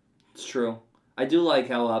 It's true. I do like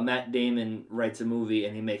how Matt Damon writes a movie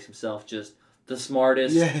and he makes himself just the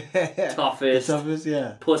smartest, toughest,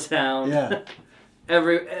 puss hound that's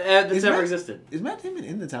ever existed. Is Matt Damon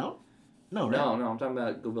in The Town? No, right? No, I'm talking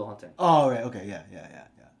about Good Will Hunting. Oh, right. Okay, yeah.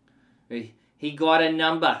 He got a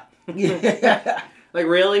number. Yeah. Like,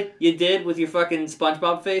 really? You did with your fucking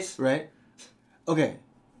SpongeBob face? Right. Okay.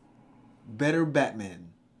 Better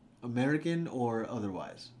Batman, American or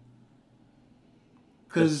otherwise?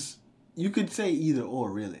 Because you could say either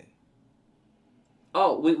or, really.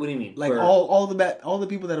 Oh, what do you mean? Like all the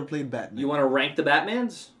people that have played Batman. You want to rank the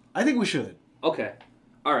Batmans? I think we should. Okay.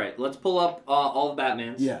 All right. Let's pull up all the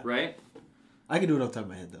Batmans. Yeah. Right. I can do it off the top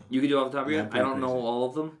of my head, though. You can do it off the top of your head? I don't know all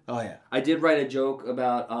of them. Oh, yeah. I did write a joke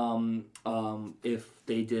about if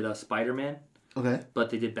they did a Spider-Man. Okay.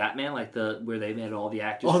 But they did Batman, like where they made all the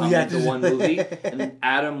actors come into one movie. And then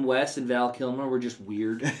Adam West and Val Kilmer were just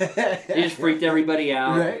weird. They just freaked everybody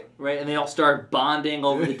out. Right? And they all start bonding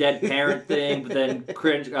over the dead parent thing. But then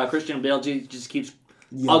Christian Bale just keeps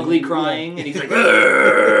ugly crying. And he's like,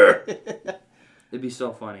 it'd be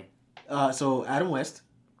so funny. So Adam West.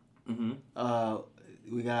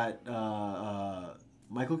 Mm-hmm. We got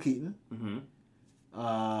Michael Keaton.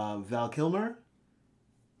 Mm-hmm. Val Kilmer.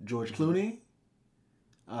 George Clooney.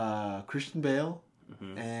 Christian Bale.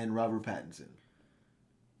 Mm-hmm. And Robert Pattinson.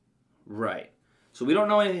 Right. So we don't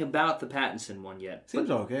know anything about the Pattinson one yet. Seems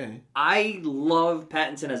okay. I love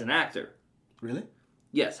Pattinson as an actor. Really?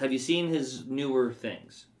 Yes. Have you seen his newer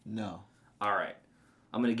things? No. All right.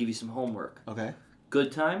 I'm going to give you some homework. Okay.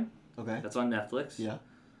 Good Time. Okay. That's on Netflix. Yeah.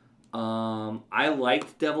 I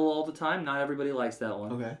liked Devil All the Time. Not everybody likes that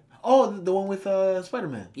one. Okay. Oh, the one with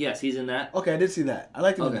Spider-Man. Yes, he's in that. Okay, I did see that. I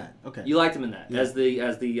liked him in that. Okay. You liked him in that as the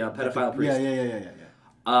pedophile priest.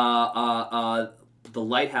 Yeah. The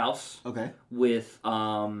Lighthouse. Okay. With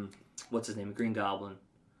what's his name? Green Goblin.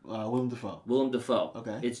 Willem Dafoe. Willem Dafoe.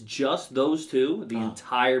 Okay. It's just those two. The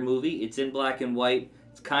entire movie. It's in black and white.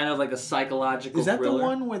 It's kind of like a psychological. Is that thriller. the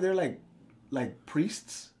one where they're like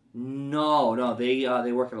priests? No.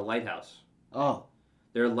 They work at a lighthouse. Oh.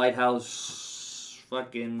 They're lighthouse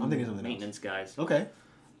fucking I'm thinking maintenance guys. Okay.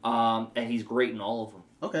 And he's great in all of them.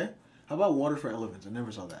 Okay. How about Water for Elephants? I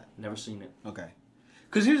never saw that. Never seen it. Okay.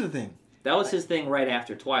 Because here's the thing. That was his thing right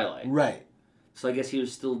after Twilight. Right. So I guess he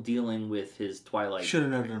was still dealing with his Twilight. Should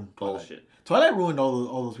have never done bullshit. Twilight ruined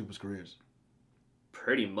all those people's careers.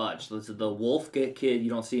 Pretty much. The Wolf kid you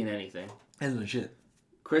don't see in anything. And the shit.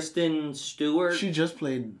 Kristen Stewart. She just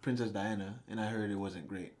played Princess Diana, and I heard it wasn't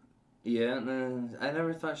great. Yeah, I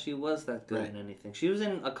never thought she was that good in anything. She was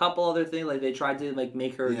in a couple other things, like they tried to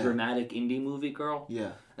make her a dramatic indie movie girl.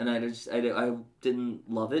 Yeah. And I didn't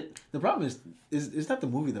love it. The problem is it's not the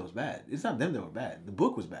movie that was bad. It's not them that were bad. The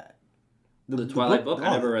book was bad. The Twilight book? I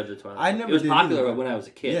never read the Twilight book. I never. It was popular when I was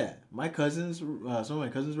a kid. Yeah. My cousins, some of my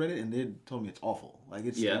cousins read it, and they told me it's awful. Like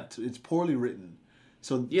it's poorly written.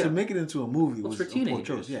 So to make it into a movie was for teenagers. A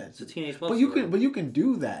poor choice. Yeah, it's a teenage. But you can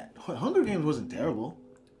do that. Hunger Games wasn't terrible.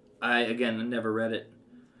 I never read it.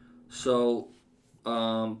 So,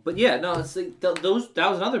 but yeah, no, it's like that was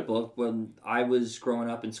another book when I was growing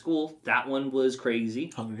up in school. That one was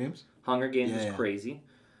crazy. Hunger Games was crazy.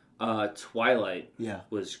 Twilight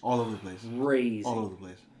was all over the place. Crazy. All over the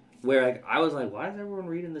place. Where I was like, why is everyone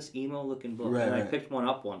reading this emo looking book? Right, and I picked one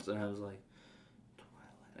up once and I was like,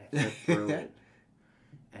 Twilight. I flipped through it.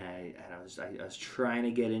 And I was trying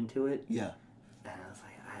to get into it. Yeah. And I was like,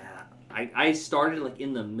 I started like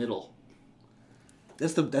in the middle.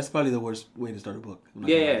 That's probably the worst way to start a book.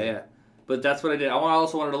 Yeah. But that's what I did. I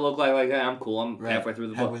also wanted to look like hey, I'm cool. I'm halfway through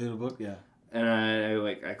the book. Halfway through the book, yeah. And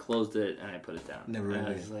I closed it and I put it down. Never read it.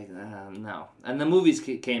 I was like, no. And the movies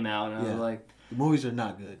came out and I was like, the movies are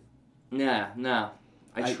not good. No.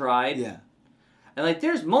 I tried. Yeah. And like,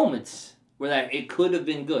 there's moments where it could have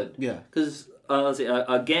been good. Yeah. Because let's see,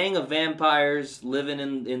 a gang of vampires living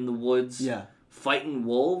in the woods. Yeah. Fighting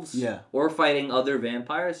wolves, or fighting other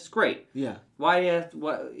vampires is great. Yeah. Why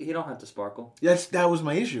you don't have to sparkle? That was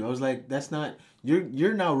my issue. I was like, that's not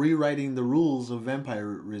you're now rewriting the rules of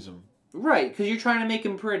vampirism. Right, because you're trying to make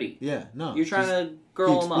him pretty. Yeah, no. You're trying to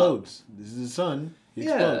girl him up. He explodes. This is the sun. He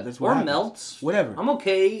explodes. That's what or happens. Melts. Whatever. I'm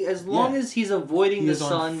okay as long as he's avoiding the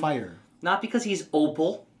sun. On fire. Not because he's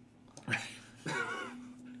opal.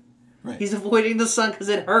 Right. He's avoiding the sun because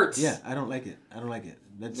it hurts. Yeah, I don't like it.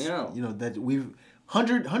 That's that we've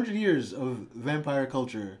 100 years of vampire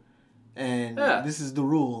culture, and this is the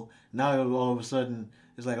rule. Now all of a sudden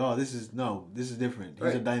it's like, oh, this is different.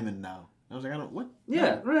 He's a diamond now. I was like, what?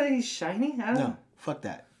 Yeah, right. He's shiny. No, fuck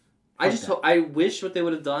that. I wish what they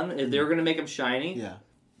would have done if they were gonna make him shiny. Yeah.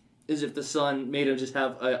 Is if the sun made him just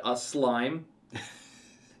have a slime,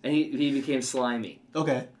 and he became slimy.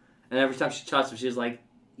 Okay. And every time she touched him, she was like,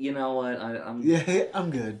 you know what? I'm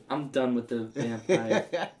good. I'm done with the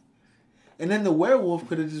vampire. And then the werewolf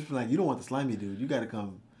could have just been like, you don't want the slimy dude. You gotta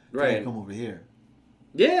come. Right. Come over here.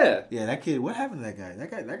 Yeah. Yeah, that kid. What happened to that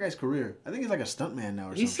guy? That guy's career. I think he's like a stuntman now or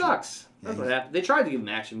something. He sucks. That's what happened. They tried to give him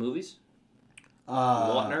action movies.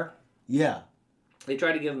 Lautner. Yeah. They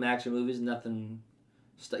tried to give him action movies. Nothing.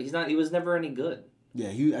 He was never any good.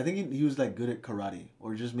 Yeah. I think he was like good at karate,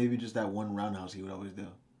 or maybe just that one roundhouse he would always do.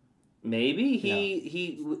 Maybe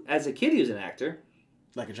he as a kid he was an actor.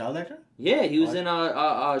 Like a child actor? Yeah, he was in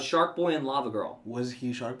a Shark Boy and Lava Girl. Was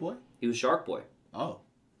he Shark Boy? He was Shark Boy. Oh.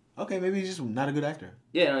 Okay, maybe he's just not a good actor.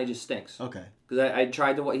 Yeah, no, he just stinks. Okay. Because I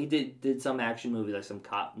tried to... He did some action movie, like some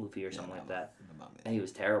cop movie or something like that. And he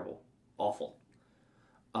was terrible. Awful.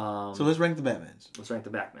 So let's rank the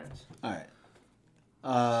Batmans. All right.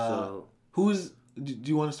 So... Do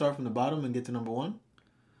you want to start from the bottom and get to number one?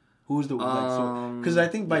 Who's the... Because I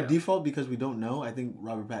think by default, because we don't know, I think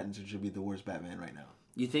Robert Pattinson should be the worst Batman right now.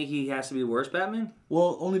 You think he has to be the worst Batman?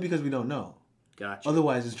 Well, only because we don't know. Gotcha.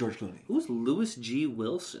 Otherwise, it's George Clooney. Who's Louis G.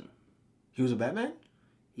 Wilson? He was a Batman?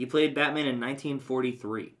 He played Batman in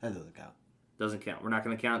 1943. That doesn't count. Doesn't count. We're not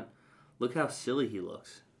going to count. Look how silly he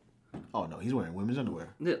looks. Oh, no. He's wearing women's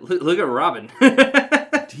underwear. Look at Robin.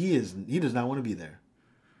 He does not want to be there.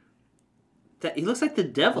 He looks like the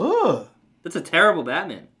devil. Ugh. That's a terrible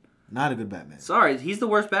Batman. Not a good Batman. Sorry, he's the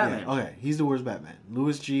worst Batman. Yeah, okay, he's the worst Batman.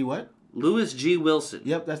 Louis G. what? Lewis G. Wilson.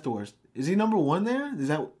 Yep, that's the worst. Is he number 1 there? Is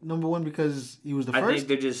that number 1 because he was the first? I think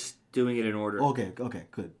they're just doing it in order. Okay,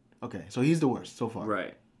 good. Okay, so he's the worst so far.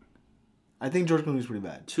 Right. I think George Clooney's pretty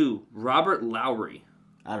bad. 2, Robert Lowry.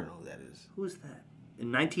 I don't know who that is. Who is that?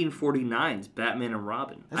 In 1949's Batman and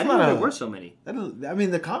Robin. That's I didn't know there were so many. I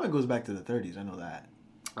mean, the comic goes back to the 30s. I know that.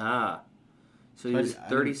 Ah. So he was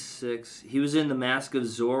 36. He was in The Mask of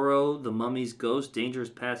Zorro, The Mummy's Ghost, Dangerous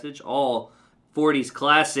Passage, all 40s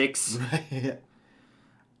classics. Right.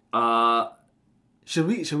 Should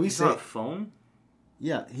we say on a phone?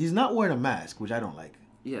 Yeah, he's not wearing a mask, which I don't like.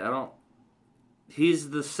 Yeah, I don't. He's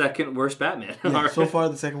the second worst Batman. Yeah, so far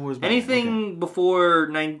the second worst Batman. Anything before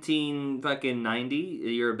 1990,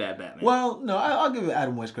 you're a bad Batman. Well, no, I'll give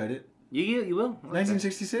Adam West credit. You will? Okay.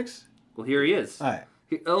 1966? Well, here he is. All right.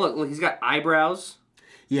 Look, he's got eyebrows.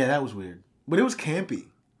 Yeah, that was weird. But it was campy.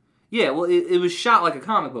 Yeah, well, it was shot like a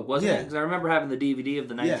comic book, wasn't it? Yeah. Because I remember having the DVD of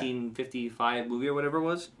the 1955 movie or whatever it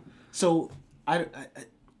was. So, It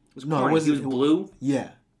was corny. He was blue. Yeah.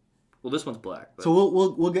 Well, this one's black. But. So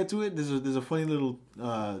we'll get to it. There's a funny little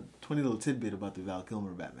tidbit about the Val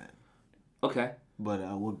Kilmer Batman. Okay. But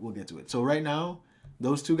we'll get to it. So right now,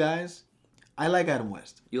 those two guys, I like Adam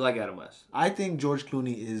West. You like Adam West? I think George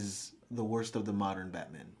Clooney is the worst of the modern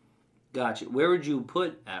Batman. Gotcha. Where would you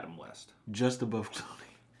put Adam West? Just above Clooney.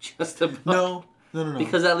 Just above? No.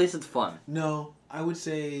 Because at least it's fun. No, I would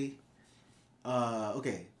say,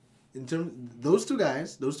 okay, in terms those two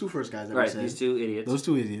first guys, I would say, these two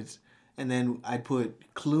idiots, and then I'd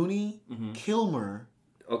put Clooney, Kilmer,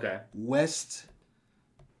 okay, West,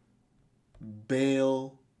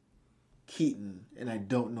 Bale, Keaton, and I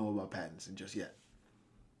don't know about Pattinson just yet.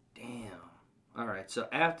 Damn. All right, so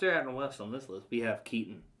after Adam West on this list, we have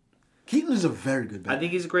Keaton. Keaton is a very good Batman. I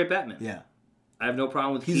think he's a great Batman. Yeah. I have no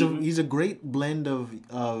problem with Keaton. He's a great blend of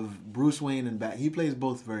Bruce Wayne and Bat. He plays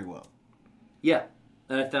both very well. Yeah.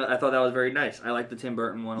 And I thought that was very nice. I like the Tim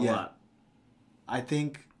Burton one a lot. I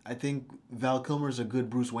think Val Kilmer's a good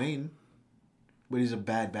Bruce Wayne, but he's a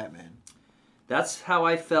bad Batman. That's how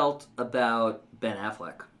I felt about Ben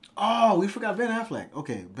Affleck. Oh, we forgot Ben Affleck.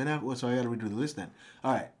 Okay, Ben Affleck. So I got to redo the list then.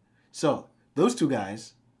 All right. So those two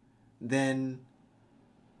guys, then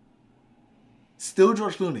still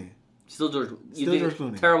George Clooney. George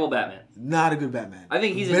Clooney. Terrible Batman. Not a good Batman. I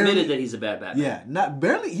think he's admitted that he's a bad Batman. Yeah, not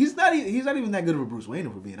barely. He's not even that good of a Bruce Wayne,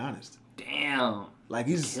 if we're being honest. Damn. Like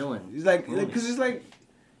he's killing. He's like because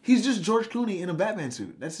he's just George Clooney in a Batman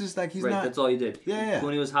suit. That's just like he's not. That's all you did. Yeah.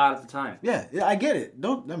 Clooney was hot at the time. Yeah, I get it.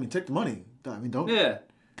 Take the money. Don't. Yeah,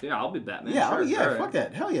 I'll be Batman. Yeah, sure, fuck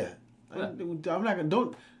that. Hell yeah. I'm not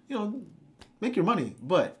gonna. Make your money,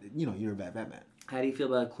 but you're a bad Batman. How do you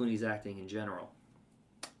feel about Clooney's acting in general?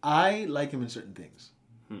 I like him in certain things.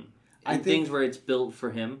 I think things where it's built for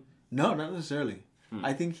him? No, not necessarily.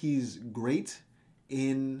 I think he's great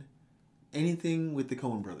in anything with the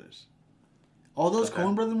Coen brothers. All those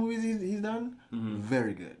Coen brother movies he's done,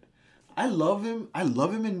 very good. I love him. I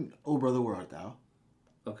love him in Oh Brother Where Art Thou.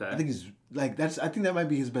 Okay. I think he's I think that might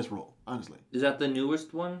be his best role, honestly. Is that the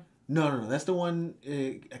newest one? No. That's the one.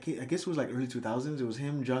 I guess it was like early 2000s. It was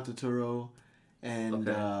him, John Turturro, and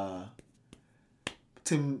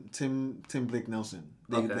Tim Blake Nelson.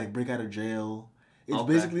 They break out of jail. It's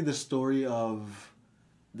basically the story of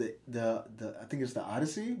the I think it's the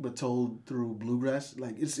Odyssey, but told through bluegrass.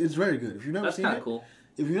 Like it's very good. If you've never seen it, cool.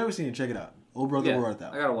 If you've never seen it, check it out. Oh Brother, Where Art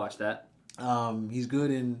Thou? I gotta watch that. He's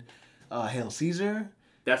good in Hail Caesar.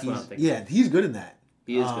 That's what I'm thinking. Yeah, he's good in that.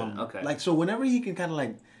 He is good. Okay. Like so, whenever he can kind of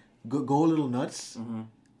like go a little nuts.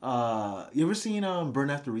 You ever seen Burn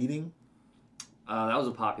After Reading? That was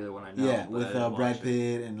a popular one, I know. Yeah, with Brad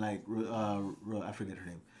Pitt and like I forget her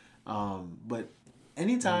name. But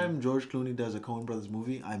anytime George Clooney does a Coen Brothers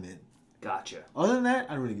movie, I'm in. Gotcha. Other than that,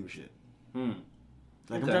 I don't really give a shit.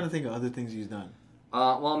 Like I'm trying to think of other things he's done.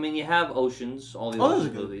 Well, I mean, you have Oceans, all the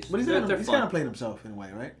Oceans movies. But he's kind of playing himself in a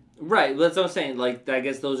way, right? Right, that's what I'm saying. Like, I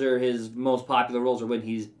guess those are his most popular roles, are when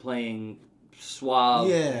he's playing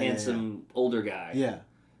suave, handsome, older guy. Yeah.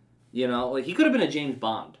 Like he could have been a James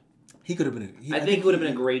Bond. He could have been. I think he would have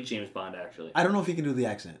been a great James Bond, actually. I don't know if he can do the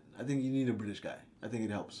accent. I think you need a British guy. I think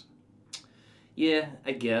it helps. Yeah,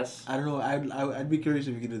 I guess. I don't know. I'd be curious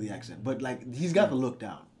if he could do the accent, but like he's got the look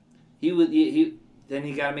down. He would. Then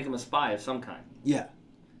you got to make him a spy of some kind. Yeah,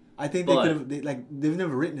 I think they could have. They've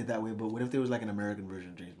never written it that way. But what if there was like an American version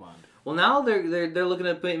of James Bond? Well, now they're looking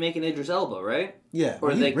at making Idris Elba, right? Yeah,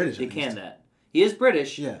 or he's British. They can that. He is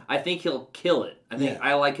British. Yeah, I think he'll kill it.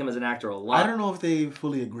 I like him as an actor a lot. I don't know if they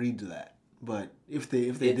fully agreed to that, but if they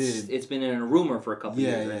did, it's been in a rumor for a couple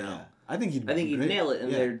years right now. I think he'd he'd great. nail it,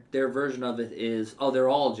 and Yeah. their version of it is they're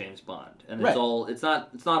all James Bond, and Right. it's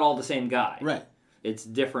not all the same guy. Right. It's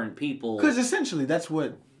different people. Because essentially that's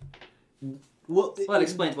what. Well, that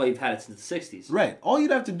explains why you've had it since the '60s. Right. All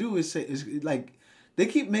you'd have to do is say is like they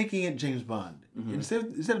keep making it James Bond. Mm-hmm.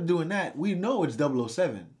 Instead of doing that, we know it's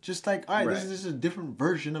 007. Just like, all right, Right. this is a different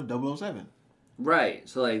version of 007. Right.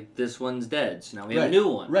 So like this one's dead, so now we have a Right. new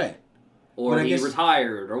one. Right. Or But I he guess-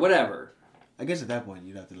 retired or whatever. I guess at that point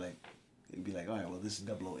you'd have to like, it'd be like, all right, well this is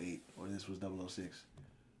 008 or this was 006.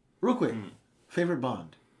 Real quick, favorite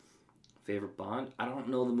Bond. Favorite Bond? I don't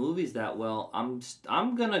know the movies that well.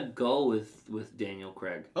 I'm gonna go with Daniel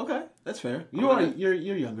Craig. Okay, that's fair. Okay. You're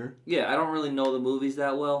younger. Yeah, I don't really know the movies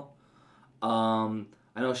that well. I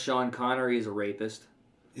know Sean Connery is a rapist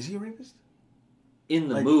Is he a rapist? in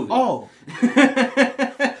the Like, movie. Oh,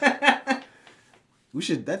 we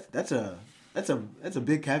should. That's a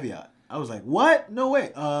big caveat. I was like, what? No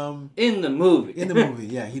way. In the movie. In the movie,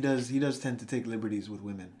 yeah, he does tend to take liberties with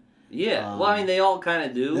women. Yeah. Well, I mean, they all kind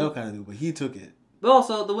of do. They all kind of do, but he took it. But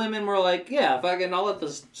also, the women were like, yeah, I'll let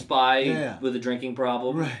this spy Yeah. with a drinking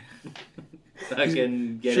problem. Right.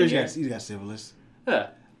 Fucking get Sure, in here. he's got syphilis. Yeah.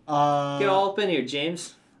 Get all up in here,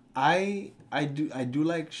 James. I do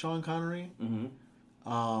like Sean Connery.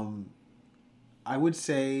 Mm-hmm. I would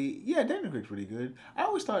say, yeah, Daniel Craig's pretty good. I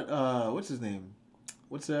always thought, what's his name?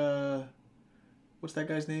 What's that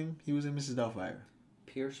guy's name? He was in Mrs. Doubtfire.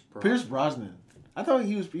 Pierce Brosnan. I thought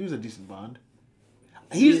he was a decent Bond.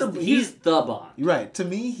 He's the Bond. Right. To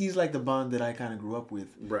me, he's like the Bond that I kind of grew up with.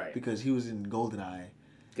 Right. Because he was in GoldenEye.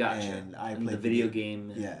 Gotcha. And I and played the video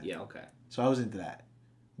game. Yeah. Yeah. Okay. So I was into that.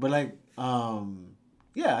 But like,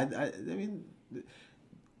 yeah, I mean,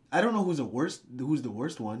 I don't know who's the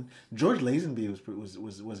worst one. George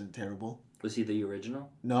Lazenby wasn't terrible. Was he the original?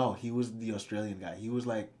 No, he was the Australian guy. He was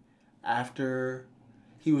like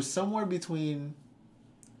he was somewhere between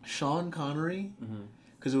Sean Connery,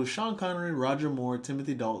 because it was Sean Connery, Roger Moore,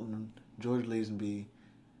 Timothy Dalton, George Lazenby.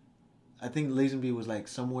 I think Lazenby was like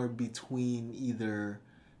somewhere between either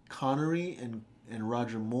Connery and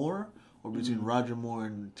Roger Moore, or between Roger Moore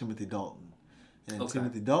and Timothy Dalton. And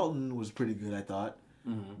Timothy Dalton was pretty good, I thought.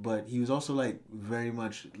 But he was also like very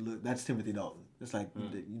much, that's Timothy Dalton. It's like,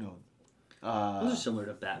 Those are similar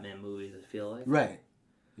to Batman movies, I feel like. Right.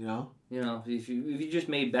 You know? You know, if you just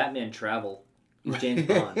made Batman travel, he's James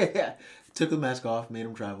Bond. Yeah. Took the mask off, made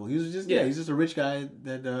him travel. He was just he's just a rich guy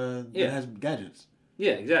that has gadgets.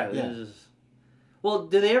 Yeah, exactly. Yeah. Well,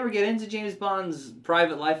 did they ever get into James Bond's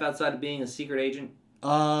private life outside of being a secret agent?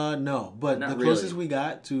 No, but Not the closest really. we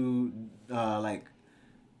got to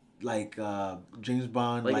James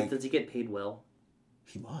Bond, Like, does he get paid well?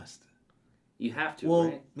 he must. You have to, Well,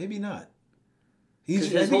 right? maybe not. Because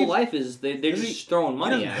his whole life is they're just throwing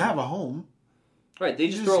money He at doesn't him. have a home. Right, they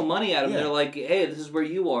just throw money at him. yeah. They're like, "Hey, this is where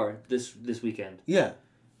you are this weekend. Yeah.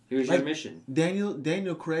 Here's Like, your mission."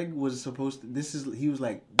 Daniel Craig was supposed to. He was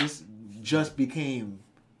like, this just became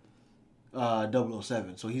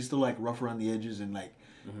 007, so he's still like rough around the edges and like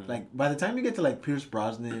by the time you get to like Pierce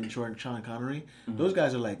Brosnan and Sean Connery, those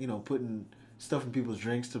guys are like putting stuff in people's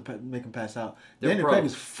drinks to make them pass out. They're Daniel pros. Craig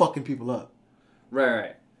is fucking people up.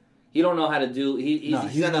 Right. He don't know how to do. He's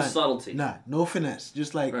got no subtlety. Nah, no finesse.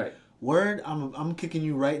 Just like word, I'm kicking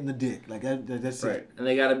you right in the dick. Like that's Right. it. And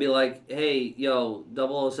they got to be like, "Hey, yo,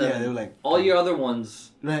 007. Yeah, they were like, all your other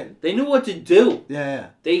ones. Right. They knew what to do. Yeah.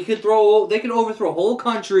 They could overthrow whole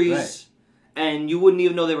countries, Right. and you wouldn't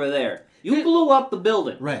even know they were there. You blew up the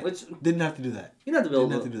building. Right. Which, Didn't have to do that. you didn't have to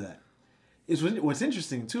build. Didn't have to do that. What's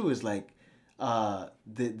interesting too is like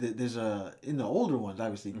there's in the older ones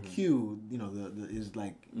obviously Q is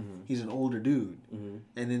like he's an older dude,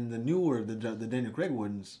 and in the newer the Daniel Craig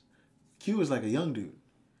ones, Q is like a young dude.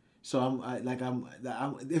 So I'm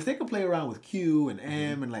if they could play around with Q and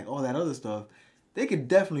M and like all that other stuff, they could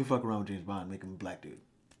definitely fuck around with James Bond, make him a black dude.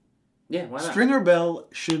 Yeah, why not? Stringer Bell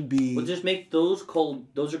should be. Well, just make those are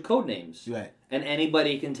code names, Right? And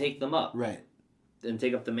anybody can take them up, Right. and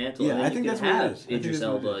take up the mantle. Yeah, and I you think can that's what it have is. I think Idris that's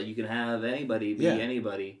what it Elba. is. You can have anybody be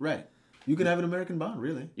anybody. Right. You can have an American Bond,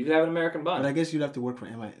 really. You can have an American Bond. But I guess you'd have to work for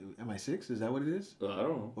MI6. Is that what it is? I don't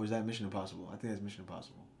know. Or is that Mission Impossible? I think that's Mission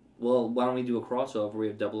Impossible. Well, why don't we do a crossover? We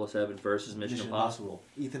have 007 versus Mission Impossible.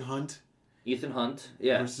 Ethan Hunt. Ethan Hunt,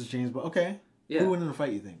 yeah. Versus James Bond. Okay. Yeah. Who would win in a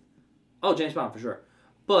fight, you think? Oh, James Bond for sure.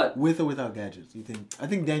 But with or without gadgets, you think? I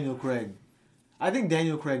think Daniel Craig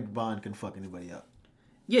Bond can fuck anybody up.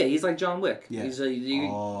 Yeah, he's like John Wick. Yeah. He's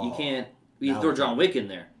you can't now throw we're John talking. Wick in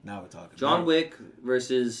there. Now we're talking. John Wick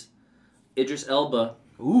versus Idris Elba.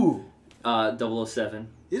 Ooh. 007.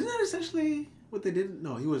 Isn't that essentially what they did?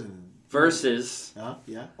 No, he wasn't. Versus.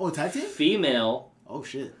 Yeah. Oh, tag team. Female. Oh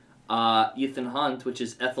shit. Ethan Hunt, which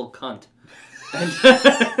is Ethel Cunt. And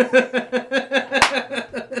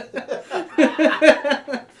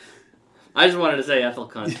I just wanted to say Ethel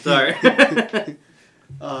Cunt. Sorry.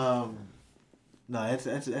 No,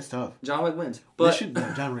 that's tough. John Wick wins, but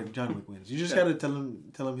John Wick wins. You just gotta tell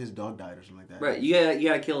him his dog died or something like that. Right, you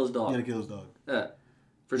gotta kill his dog. You gotta kill his dog. Yeah,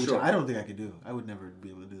 for Which sure. I don't think I could do. I would never be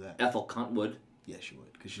able to do that. Ethel Cunt would. Yeah, she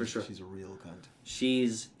would, because she's a real cunt.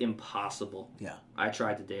 She's impossible. Yeah. I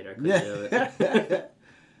tried to date her. Couldn't do it.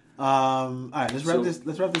 All right, let's wrap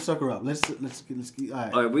this sucker up. Let's all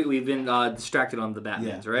right. All right, we've been distracted on the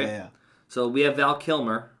Batmans, right? Yeah. So we have Val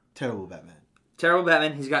Kilmer. Terrible Batman. Terrible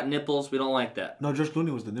Batman. He's got nipples. We don't like that. No, George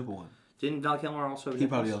Clooney was the nipple one. Didn't Val Kilmer also have He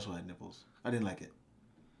nipples? probably also had nipples. I didn't like it.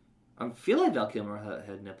 I feel like Val Kilmer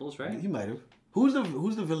had nipples, right? He might have. Who's the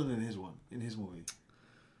villain in his movie?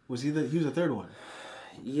 Was he the third one?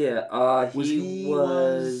 Yeah. Was he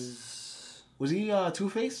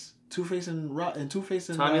Two-Face? Two-Face and Two-Face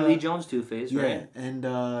and Tommy Lee Jones Two-Face, right? Yeah, and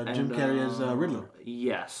Jim Carrey as Riddler.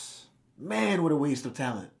 Yes. Man, what a waste of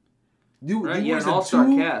talent. Right, an all-star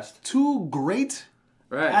cast. Two great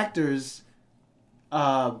actors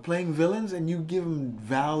playing villains, and you give them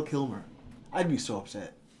Val Kilmer. I'd be so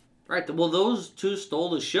upset. Right. Well, those two stole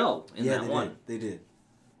the show in that one. They did.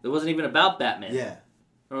 It wasn't even about Batman. Yeah.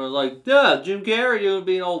 It was like, yeah, Jim Carrey, you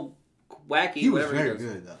being all wacky. He was very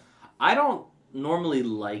good, though. I don't normally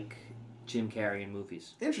like Jim Carrey in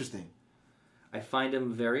movies. Interesting. I find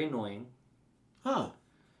him very annoying. Huh.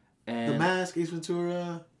 And The Mask, Ace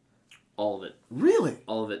Ventura. All of it. Really?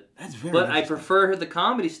 All of it. That's very But I prefer the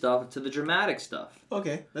comedy stuff to the dramatic stuff.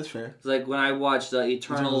 Okay, that's fair. It's like when I watched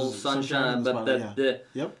Eternal Sunshine, but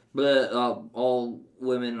all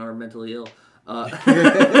women are mentally ill. I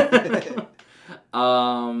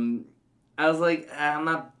was like, I'm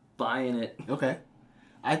not buying it. Okay.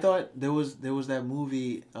 I thought there was that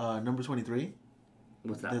movie Number 23.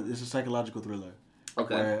 What's that? It's a psychological thriller.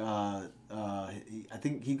 Okay. Where I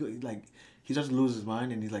think he starts to lose his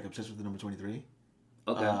mind and he's like obsessed with the number 23.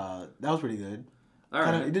 Okay. That was pretty good. All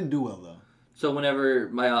right. It didn't do well though. So whenever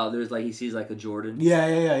there's like he sees like a Jordan.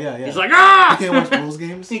 Yeah. He's like, ah! You can't watch Bulls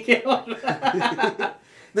games. He can't watch.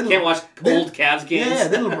 Can't watch old Cavs games. Yeah.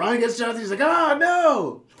 Then LeBron gets shot. He's like,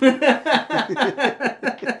 no.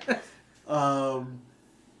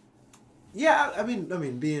 Yeah, I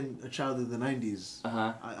mean, being a child of the '90s,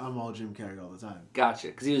 I'm all Jim Carrey all the time. Gotcha,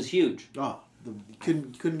 because he was huge. Oh,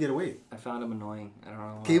 couldn't get away. I found him annoying. I don't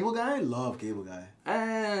know why. Cable Guy, love Cable Guy.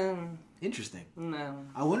 Interesting. No,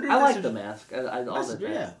 I wonder. If I like The Mask. I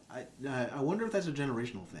wonder if that's a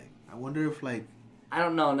generational thing. I wonder if like. I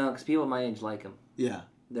don't know, no, because people my age like him. Yeah.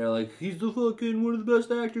 They're like, he's the fucking one of the best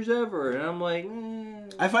actors ever, and I'm like,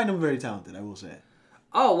 I find him very talented. I will say.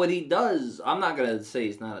 Oh, what he does, I'm not going to say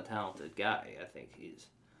he's not a talented guy. I think he's...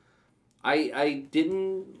 I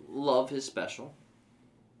didn't love his special.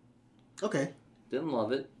 Okay. Didn't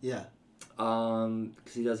love it. Yeah.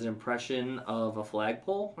 Because he does an impression of a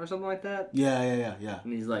flagpole or something like that. Yeah.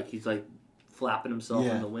 And he's like flapping himself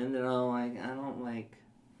in the wind, and I'm like, I don't like...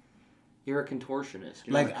 You're a contortionist.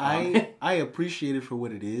 You're like I appreciate it for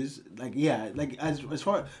what it is. Like as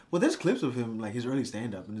far there's clips of him like his early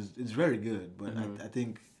stand up and it's very good. But I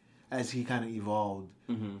think as he kind of evolved,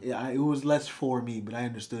 it was less for me. But I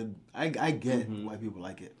understood. I get why people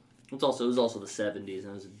like it. It was also the 70s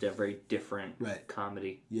and it was a very different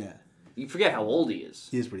comedy. Yeah. You forget how old he is.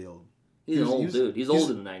 He is pretty old. He's an old dude. He's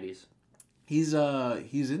old in the 90s. He's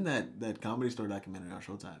in that Comedy Store documentary on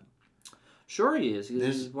Showtime. Sure he is.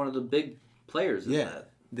 He's one of the big players in that.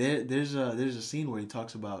 There's a scene where he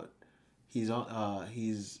talks about he's on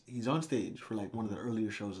stage for like one of the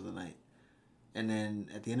earlier shows of the night. And then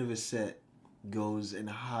at the end of his set goes and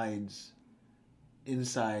hides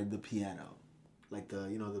inside the piano. Like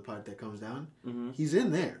the part that comes down. Mm-hmm. He's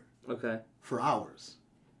in there. Okay. For hours.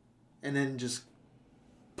 And then just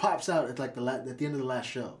pops out at like at the end of the last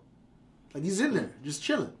show. Like he's in there just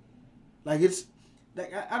chilling. Like it's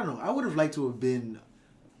like I don't know. I would have liked to have been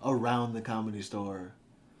around the Comedy Store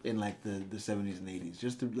in like the 70s and 80s.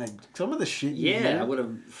 Just to like some of the shit you hear. I would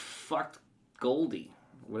have fucked Goldie.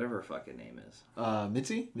 Whatever her fucking name is.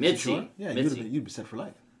 Mitzi? Mitzi. Yeah, Mitzi. You'd be set for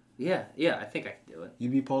life. Yeah, I think I could do it.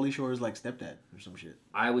 You'd be Pauly Shore's like stepdad or some shit.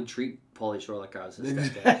 I would treat Pauly Shore like I was his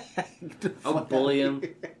stepdad. I would bully him.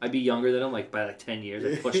 I'd be younger than him, like by like 10 years.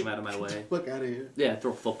 I'd push him out of my way. Get the fuck out of here. Yeah,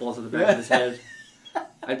 throw footballs at the back of his head.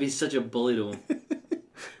 I'd be such a bully to him.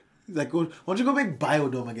 He's like, why don't you go make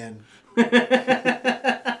Biodome again?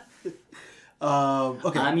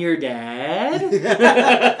 Okay. I'm your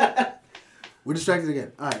dad. We're distracted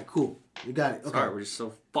again. All right, cool. You got it. Okay. Sorry, we're just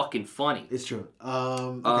so fucking funny. It's true.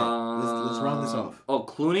 Okay, let's round this off. Oh,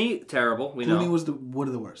 Clooney, terrible. Clooney was one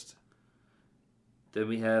of the worst. Then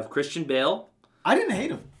we have Christian Bale. I didn't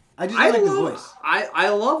hate him. I just like his voice. I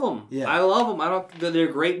love him. Yeah. I love him.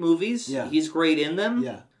 They're great movies. Yeah. He's He's great in them.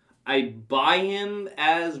 Yeah. I buy him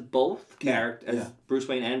as both characters, as Bruce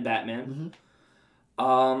Wayne and Batman.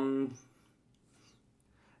 Mm-hmm.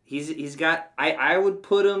 He's got. I would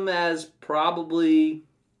put him as probably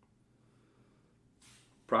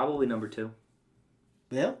number 2.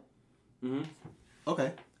 Bale? Mm-hmm.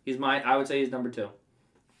 Okay. I would say he's number 2.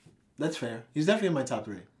 That's fair. He's definitely in my top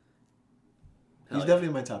 3. He's yeah. definitely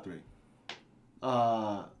in my top 3.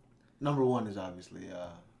 Number 1 is obviously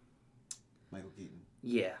Michael Keaton.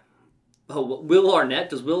 Yeah. Oh, Will Arnett.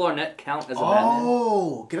 Does Will Arnett count as a Batman?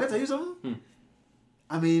 Oh, can I tell you something?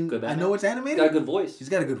 I mean, I know it's animated. He's got a good voice. He's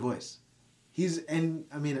got a good voice.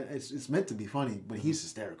 It's meant to be funny, but he's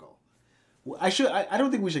hysterical. I don't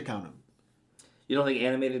think we should count him. You don't think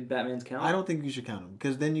animated Batmans count? I don't think you should count him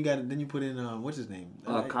because then you put in what's his name?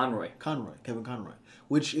 Conroy. Kevin Conroy.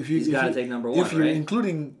 Which he's got to take number 1. If you're right?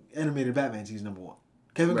 including animated Batmans, he's number 1.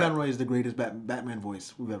 Kevin Conroy is the greatest Batman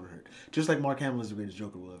voice we've ever heard. Just like Mark Hamill is the greatest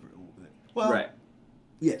Joker we'll ever. Well, right.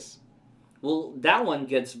 Yes. Well, that one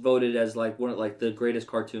gets voted as the greatest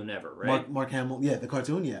cartoon ever, right? Mark Hamill, yeah, the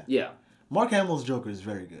cartoon, yeah. Yeah. Mark Hamill's Joker is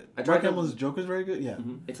very good. Mark Hamill's Joker is very good, yeah.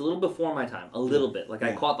 Mm-hmm. It's a little before my time, a little bit.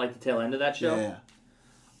 I caught the tail end of that show. Yeah.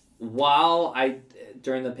 While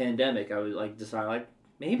during the pandemic, I would decide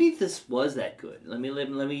maybe this was that good. Let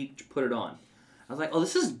me put it on. I was like, oh,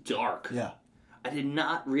 this is dark. Yeah. I did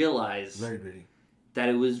not realize very gritty. That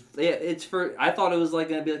it was. It's for. I thought it was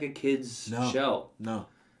gonna be a kids show. No.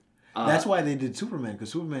 That's why they did Superman, because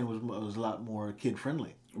Superman was a lot more kid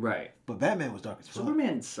friendly. Right. But Batman was dark as fuck.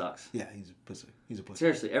 Superman sucks. Yeah, he's a pussy.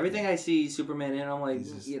 Seriously, everything I see Superman in, I'm like,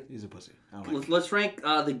 he's a pussy. Let's rank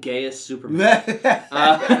the gayest Superman.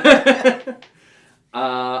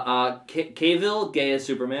 Cavill, gayest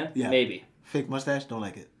Superman. Yeah. Maybe. Fake mustache, don't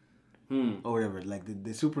like it. Or whatever,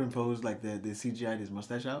 they superimposed the CGI'd his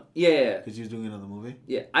mustache out. Yeah. Because he was doing another movie.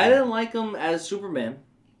 Yeah, I didn't like him as Superman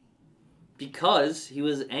because he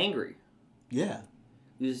was angry. Yeah.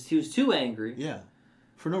 He was too angry. Yeah.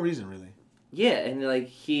 For no reason, really. Yeah, and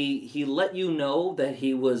he let you know that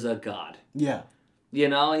he was a god. Yeah. You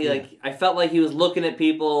know, I felt like he was looking at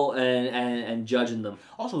people and judging them.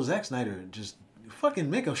 Also, Zack Snyder just fucking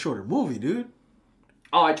make a shorter movie, dude.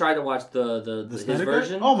 Oh, I tried to watch his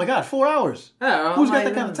version. Oh my god, 4 hours. Yeah, who's got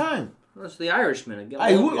that kind of time? That's The Irishman.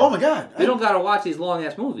 Oh my god, we don't gotta watch these long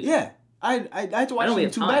ass movies. Yeah, I had to watch them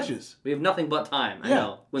in 2 batches. We have nothing but time. I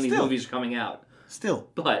know when these movies are coming out. Still,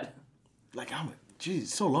 but jeez,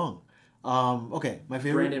 so long. Okay, my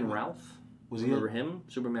favorite. Brandon Routh. Remember him?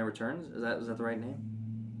 Superman Returns. Is that the right name?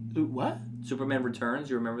 What? Superman Returns.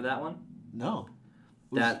 You remember that one? No.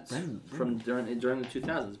 That's from during the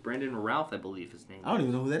 2000s. Brandon Routh, I believe his name. I don't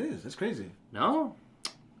even know who that is. That's crazy. No.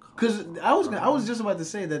 Because I was just about to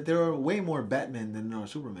say that there are way more Batman than there are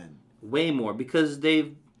Superman. Way more because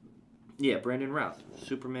Brandon Routh,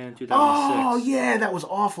 Superman in 2006. Oh yeah, that was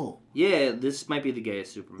awful. Yeah, this might be the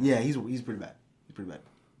gayest Superman. Yeah, he's pretty bad. He's pretty bad.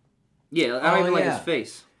 Yeah, I don't even like his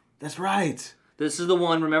face. That's right. This is the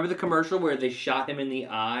one. Remember the commercial where they shot him in the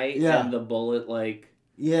eye and the bullet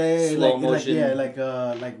slow motion.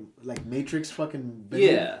 Like Matrix fucking.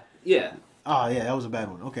 Yeah. Oh yeah, that was a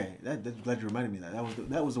bad one. Okay, that's glad you reminded me of that.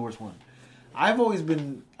 That was the worst one. I was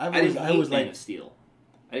Man of Steel.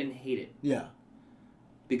 I didn't hate it. Yeah.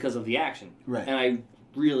 Because of the action. Right. And I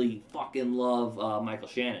really fucking love Michael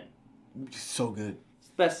Shannon. So good. He's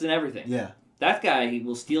best in everything. Yeah. That guy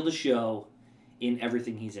will steal the show in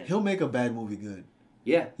everything he's in. He'll make a bad movie good.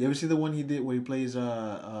 Yeah. You ever see the one he did where he plays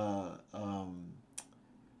Whitey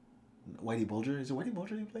Bulger? Is it Whitey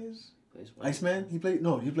Bulger he plays? Iceman? He played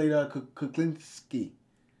Kuklinski.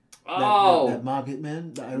 Oh, that mob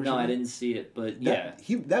hitman. The Irish no, man. I didn't see it, but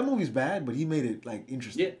that movie's bad, but he made it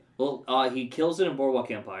interesting. Yeah, well, he kills it in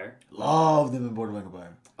Boardwalk Empire. Love them in Boardwalk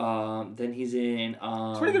Empire. Then he's in.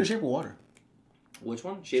 It's pretty good in Shape of Water. Which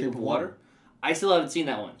one? Shape of Water. I still haven't seen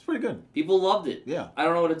that one. It's pretty good. People loved it. Yeah. I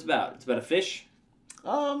don't know what it's about. It's about a fish.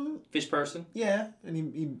 Fish person. Yeah, and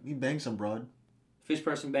he bangs some broad. Fish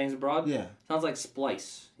person bangs a broad. Yeah. Sounds like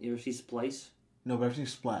Splice. You ever see Splice? No, but I've seen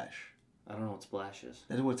Splash. I don't know what Splash is.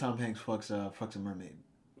 That's where Tom Hanks fucks a mermaid.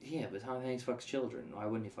 Yeah, but Tom Hanks fucks children. Why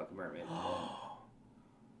wouldn't he fuck a mermaid?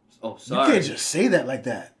 Oh, sorry. You can't just say that like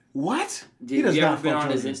that. What? Have you ever been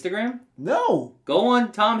on his Instagram? No. Go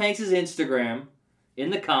on Tom Hanks' Instagram. In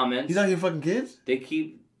the comments. He's not your fucking kids? They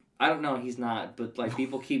keep... I don't know, he's not. But,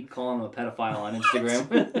 people keep calling him a pedophile on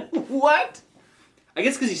Instagram. What? I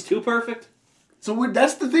guess because he's too perfect. So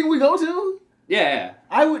that's the thing we go to? Yeah.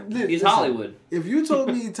 I would. He's Hollywood. If you told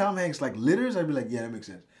me Tom Hanks like litters, I'd be like, yeah, that makes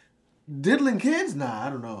sense. Diddling kids? Nah, I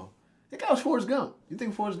don't know. That guy was Forrest Gump. You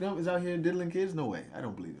think Forrest Gump is out here diddling kids? No way. I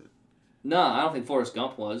don't believe it. No, I don't think Forrest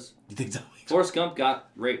Gump was. You think Tom Hanks? Forrest Gump got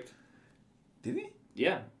raped. Did he?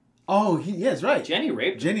 Yeah. Oh, yes, right. Jenny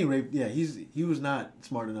raped. Jenny raped. Yeah, he was not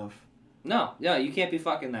smart enough. No, you can't be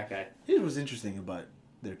fucking that guy. Here's what's interesting about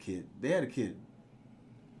their kid. They had a kid.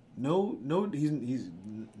 No, he's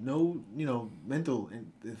no, mental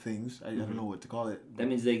things. I don't know what to call it. That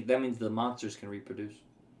means the monsters can reproduce.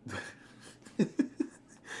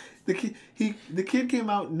 the kid came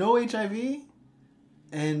out no HIV,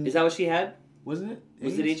 and is that what she had? Wasn't it?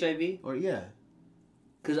 Was it HIV? Or yeah.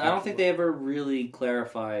 Because I don't think they ever really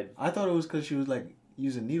clarified. I thought it was because she was like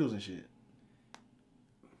using needles and shit.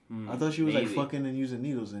 I thought she was like fucking and using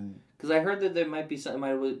needles and. Because I heard that there might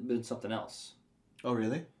have been something else. Oh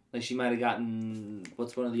really? Like she might have gotten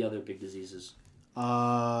what's one of the other big diseases?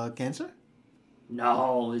 Cancer?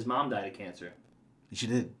 No, his mom died of cancer. She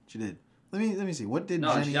did. Let me see. What did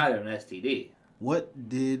No, Jenny? she died of an STD. What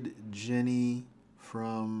did Jenny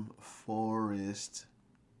from Forrest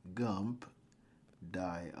Gump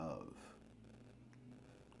die of?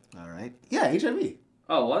 All right. Yeah, HIV.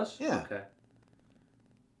 Oh, it was? Yeah. Okay.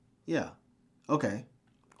 Yeah. Okay.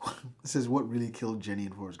 It says what really killed Jenny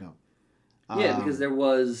and Forrest Gump. Yeah, because there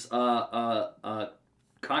was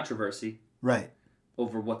controversy. Right.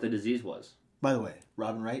 Over what the disease was. By the way,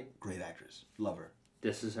 Robin Wright, great actress. Love her.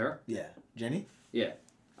 This is her? Yeah. Jenny? Yeah.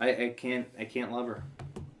 I can't love her.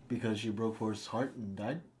 Because she broke Forrest's heart and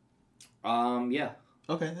died? Yeah.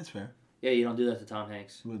 Okay, that's fair. Yeah, you don't do that to Tom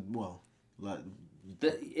Hanks. Well,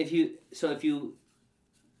 if you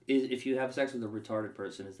have sex with a retarded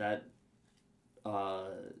person, is that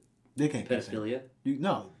they can't pedophilia?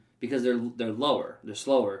 No. Because they're lower, they're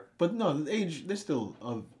slower. But no, the age they're still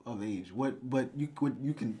of age. What you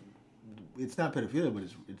can, it's not pedophilia, but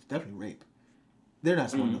it's definitely rape. They're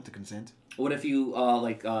not smart enough to consent. What if you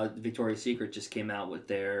Victoria's Secret just came out with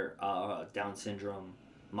their Down syndrome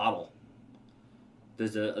model?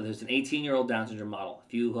 There's an 18-year-old Down syndrome model.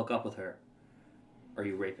 If you hook up with her, are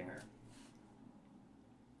you raping her?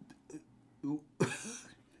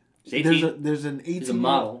 There's an 18. There's a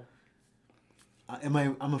model.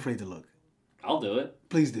 I'm afraid to look. I'll do it.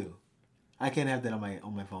 Please do. I can't have that on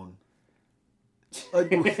my phone.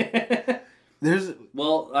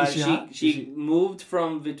 She moved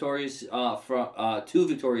from Victoria's to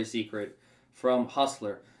Victoria's Secret from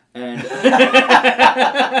Hustler and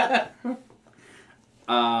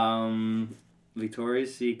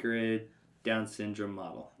Victoria's Secret Down syndrome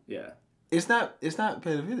model. Yeah. It's not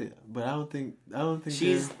pedophilia, but I don't think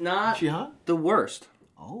she's not she hot? The worst.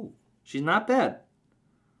 Oh. She's not bad.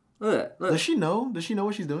 Look. Does she know? Does she know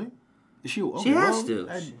what she's doing? Is she? Okay, she has to.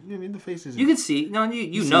 I mean, the face is. You can see. No,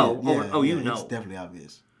 you know. Yeah, you know. It's definitely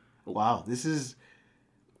obvious. Wow, this is.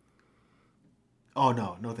 Oh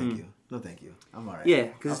no! No, thank you. No, thank you. I'm alright. Yeah,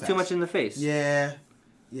 because it's too much in the face. Yeah.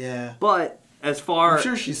 But as far, I'm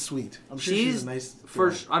sure she's sweet. I'm sure she's a nice.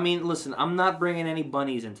 I mean, listen. I'm not bringing any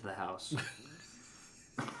bunnies into the house.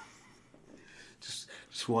 just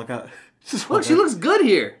walk out. Look, she looks good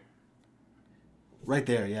here. Right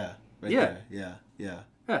there, yeah. Right there, yeah. Yeah,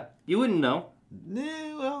 you wouldn't know.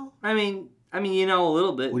 Yeah, well. I mean, you know a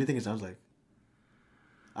little bit. What do you think it sounds like?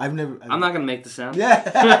 I'm not gonna make the sound.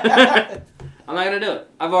 Yeah. I'm not gonna do it.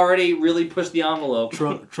 I've already really pushed the envelope.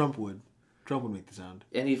 Trump would make the sound.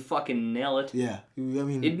 And he'd fucking nail it. Yeah, I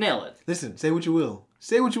mean. He'd nail it. Listen, say what you will.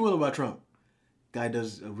 Say what you will about Trump. Guy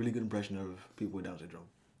does a really good impression of people with Down syndrome.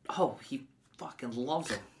 Oh, he fucking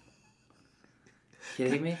loves him.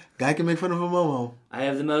 Kidding me? Guy can make fun of a Momo. I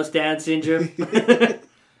have the most Down syndrome.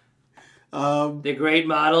 They're great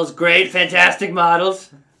models, fantastic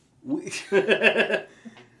models. We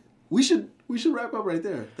should wrap up right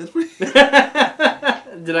there. That's pretty.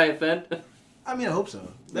 Did I offend? I mean, I hope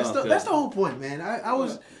so. That's the whole point, man.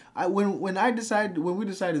 When we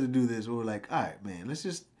decided to do this, we were like, all right, man, let's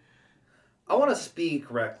just. I want to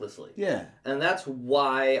speak recklessly. Yeah. And that's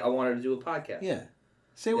why I wanted to do a podcast. Yeah.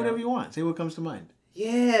 Say whatever you want. Say what comes to mind.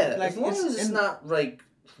 Yeah. Like, as long as it's not, like,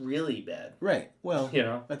 really bad. Right. Well,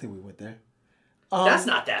 I think we went there. That's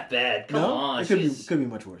not that bad. Come on. It could be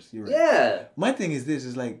much worse. You're right. Yeah. My thing is this,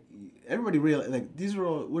 is like, everybody realize, like,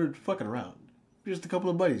 we're fucking around. We're just a couple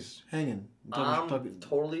of buddies hanging. I'm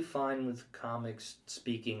totally fine with comics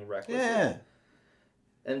speaking recklessly. Yeah.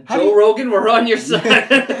 And Joe Rogan, we're on your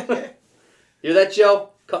side. Hear that, Joe?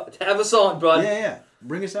 Have a song, bud. Yeah.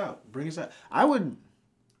 Bring us out. I will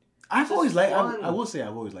say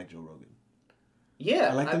I've always liked Joe Rogan. Yeah,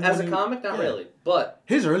 I like them as a when comic, not really, but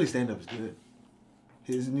his early stand up is good.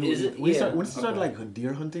 His new Is it? when he Yeah, started like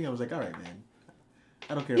deer hunting, I was like, all right, man.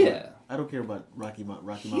 I don't care. I don't care about Rocky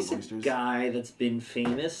Mountain he's Oysters. a guy that's been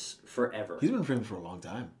famous forever. He's been famous for a long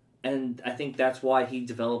time. And I think that's why he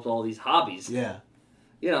developed all these hobbies. Yeah.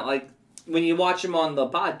 You know, like when you watch him on the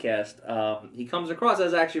podcast, he comes across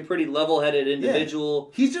as actually a pretty level-headed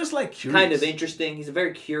individual. Yeah. He's just like curious. Kind of interesting. He's a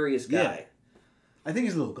very curious guy. Yeah. I think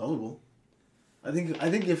he's a little gullible. I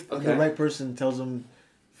think if the right person tells him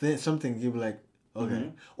something, he'll be like, okay.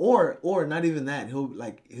 Mm-hmm. Or not even that.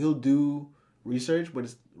 He'll do research, but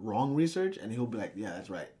it's wrong research, and he'll be like, yeah,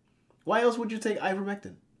 that's right. Why else would you take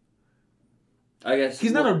ivermectin? I guess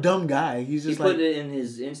he's not a dumb guy. He's just he put it in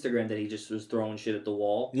his Instagram that he just was throwing shit at the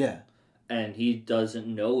wall. Yeah. And he doesn't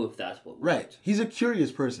know if that's what worked. Right. He's a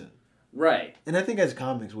curious person. Right. And I think as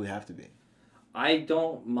comics we have to be. I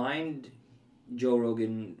don't mind Joe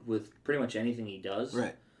Rogan with pretty much anything he does.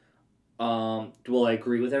 Right. Will I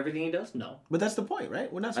agree with everything he does? No. But that's the point,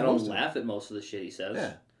 right? We're not supposed to. I don't laugh at most of the shit he says.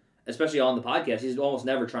 Yeah. Especially on the podcast. He's almost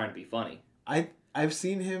never trying to be funny. I've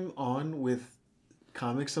seen him on with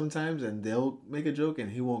comics sometimes, and they'll make a joke and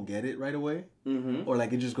he won't get it right away. Mm-hmm. Or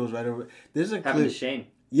like it just goes right over. There's a clip. Happened to Shane.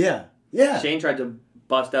 Yeah. Yeah. Shane tried to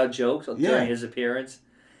bust out jokes during his appearance.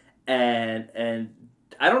 And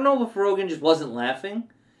I don't know if Rogan just wasn't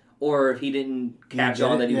laughing or if he didn't catch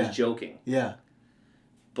on that he was joking. Yeah.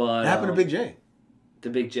 But it happened to Big J. To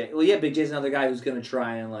Big J. Well, yeah, Big J's another guy who's going to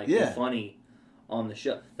try and be funny on the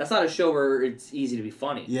show. That's not a show where it's easy to be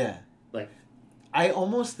funny. Yeah. Like, I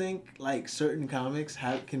almost think like certain comics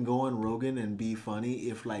can go on Rogan and be funny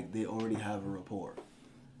if like they already have a rapport.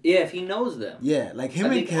 Yeah, if he knows them. Yeah, like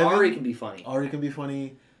him and Kevin. Ari can be funny. Ari can be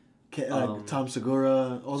funny. Tom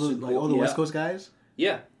Segura, all the West Coast guys.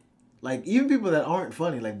 Yeah. Like even people that aren't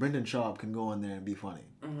funny, like Brendan Schaub, can go on there and be funny.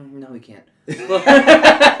 No, he can't.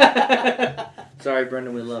 Sorry,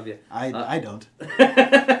 Brendan, we love you. I don't.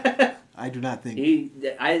 I do not think.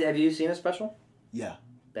 Have you seen a special? Yeah.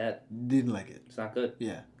 Bad. Didn't like it. It's not good.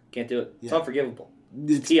 Yeah. Can't do it. Yeah. It's unforgivable.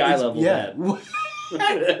 It's T.I. level bad.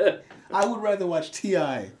 I would rather watch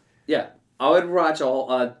T.I. Yeah. I would watch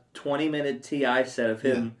a 20-minute T.I. set of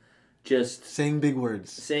him just... saying big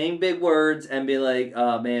words. Saying big words and be like,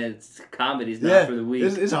 oh, man, comedy's not for the weak.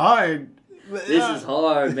 It's hard. This is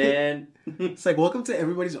hard, man. It's like, welcome to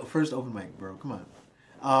everybody's first open mic, bro. Come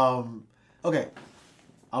on. Okay.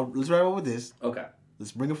 Let's wrap up with this. Okay.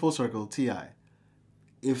 Let's bring it full circle. T.I.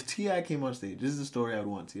 If T.I. came on stage, this is the story I would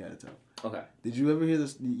want T.I. to tell. Okay. Did you ever hear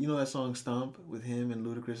this? You know that song "Stomp" with him and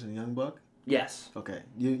Ludacris and Young Buck? Yes. Okay.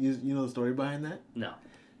 You know the story behind that? No.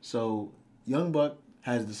 So Young Buck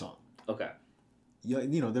has the song. Okay.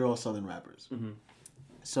 You know they're all Southern rappers. Mm-hmm.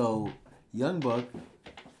 So Young Buck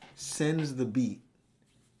sends the beat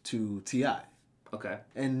to T.I. Okay.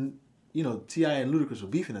 And you know T.I. and Ludacris were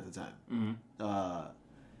beefing at the time. Mm-hmm.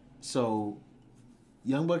 So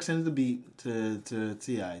Young Buck sends the beat to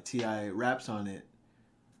T.I. T.I. raps on it,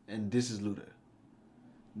 and this is Luda.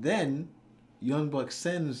 Then Young Buck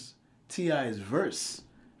sends T.I.'s verse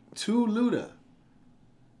to Luda.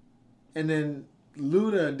 And then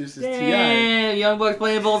Luda disses T.I. Young Buck's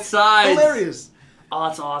playing both sides. Hilarious. Oh,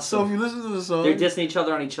 that's awesome. So if you listen to the song... they're dissing each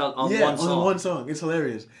other on one song. on one song. It's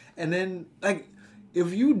hilarious. And then, like,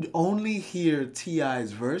 if you only hear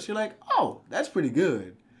T.I.'s verse, you're like, oh, that's pretty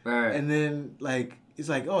good. Right. And then, like, it's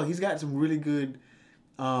like, oh, he's got some really good...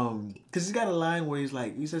 because he's got a line where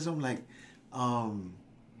he says something like,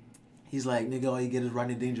 he's like, nigga, all you get is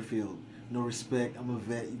Rodney Dangerfield. No respect. I'm a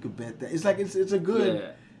vet. You could bet that. It's like, it's a good...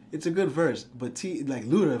 Yeah. It's a good verse. But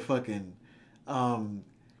Luda fucking...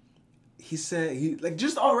 he said,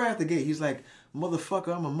 just all right at the gate, he's like,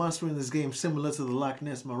 motherfucker, I'm a monster in this game, similar to the Loch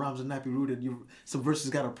Ness. My rhymes are nappy rooted. Some verses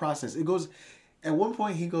got a process. It goes... At one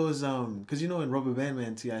point, he goes, because you know in Rubber Band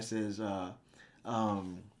Man, T.I. says,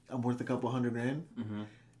 I'm worth a couple $100,000. Mm-hmm.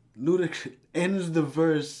 Luda ends the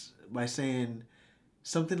verse by saying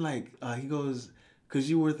something like, he goes, because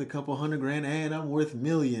you're worth a couple $100,000 and I'm worth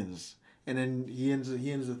millions. And then he ends the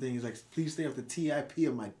thing, he's like, please stay off the TIP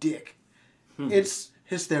of my dick. It's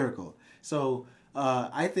hysterical. So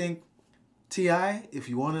I think T.I., if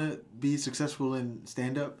you want to be successful in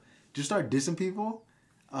stand-up, just start dissing people.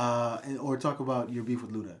 Or talk about your beef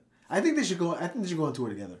with Luda. I think they should go on tour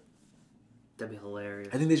together. That'd be hilarious.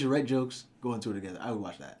 I think they should write jokes, go on tour together. I would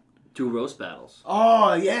watch that. 2 roast battles.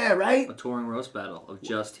 Oh yeah, right. A touring roast battle of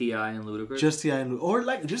just T.I. and Ludacris. Just T.I. and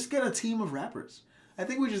Ludacris, or just get a team of rappers. I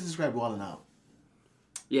think we just described Wallin' Out.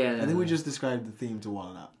 Yeah. I think we just described the theme to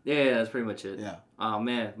Wallin' Out. Yeah, that's pretty much it. Yeah. Oh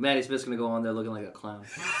man, Maddie Smith's gonna go on there looking like a clown.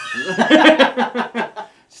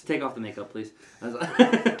 Just take off the makeup, please.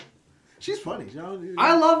 She's funny.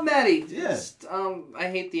 I love Maddie. Yeah. Just, I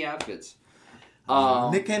hate the outfits.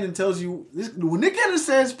 When Nick Cannon tells you this, when Nick Cannon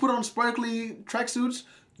says put on sparkly tracksuits,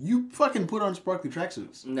 you fucking put on sparkly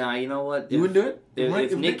tracksuits. Nah, you know what? You wouldn't do it?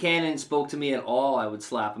 If Nick Cannon spoke to me at all, I would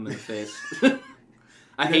slap him in the face.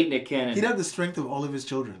 I hate Nick Cannon. He'd have the strength of all of his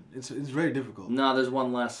children. It's very difficult. No, there's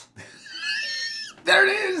one less. There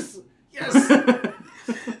it is! Yes!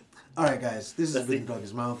 Alright guys, this has been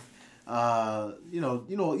Dog's Mouth. You know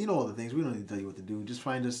all the things. We don't need to tell you what to do. Just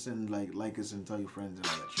find us and like us and tell your friends and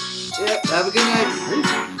all that shit. Yeah, have a good night.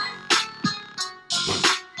 Peace.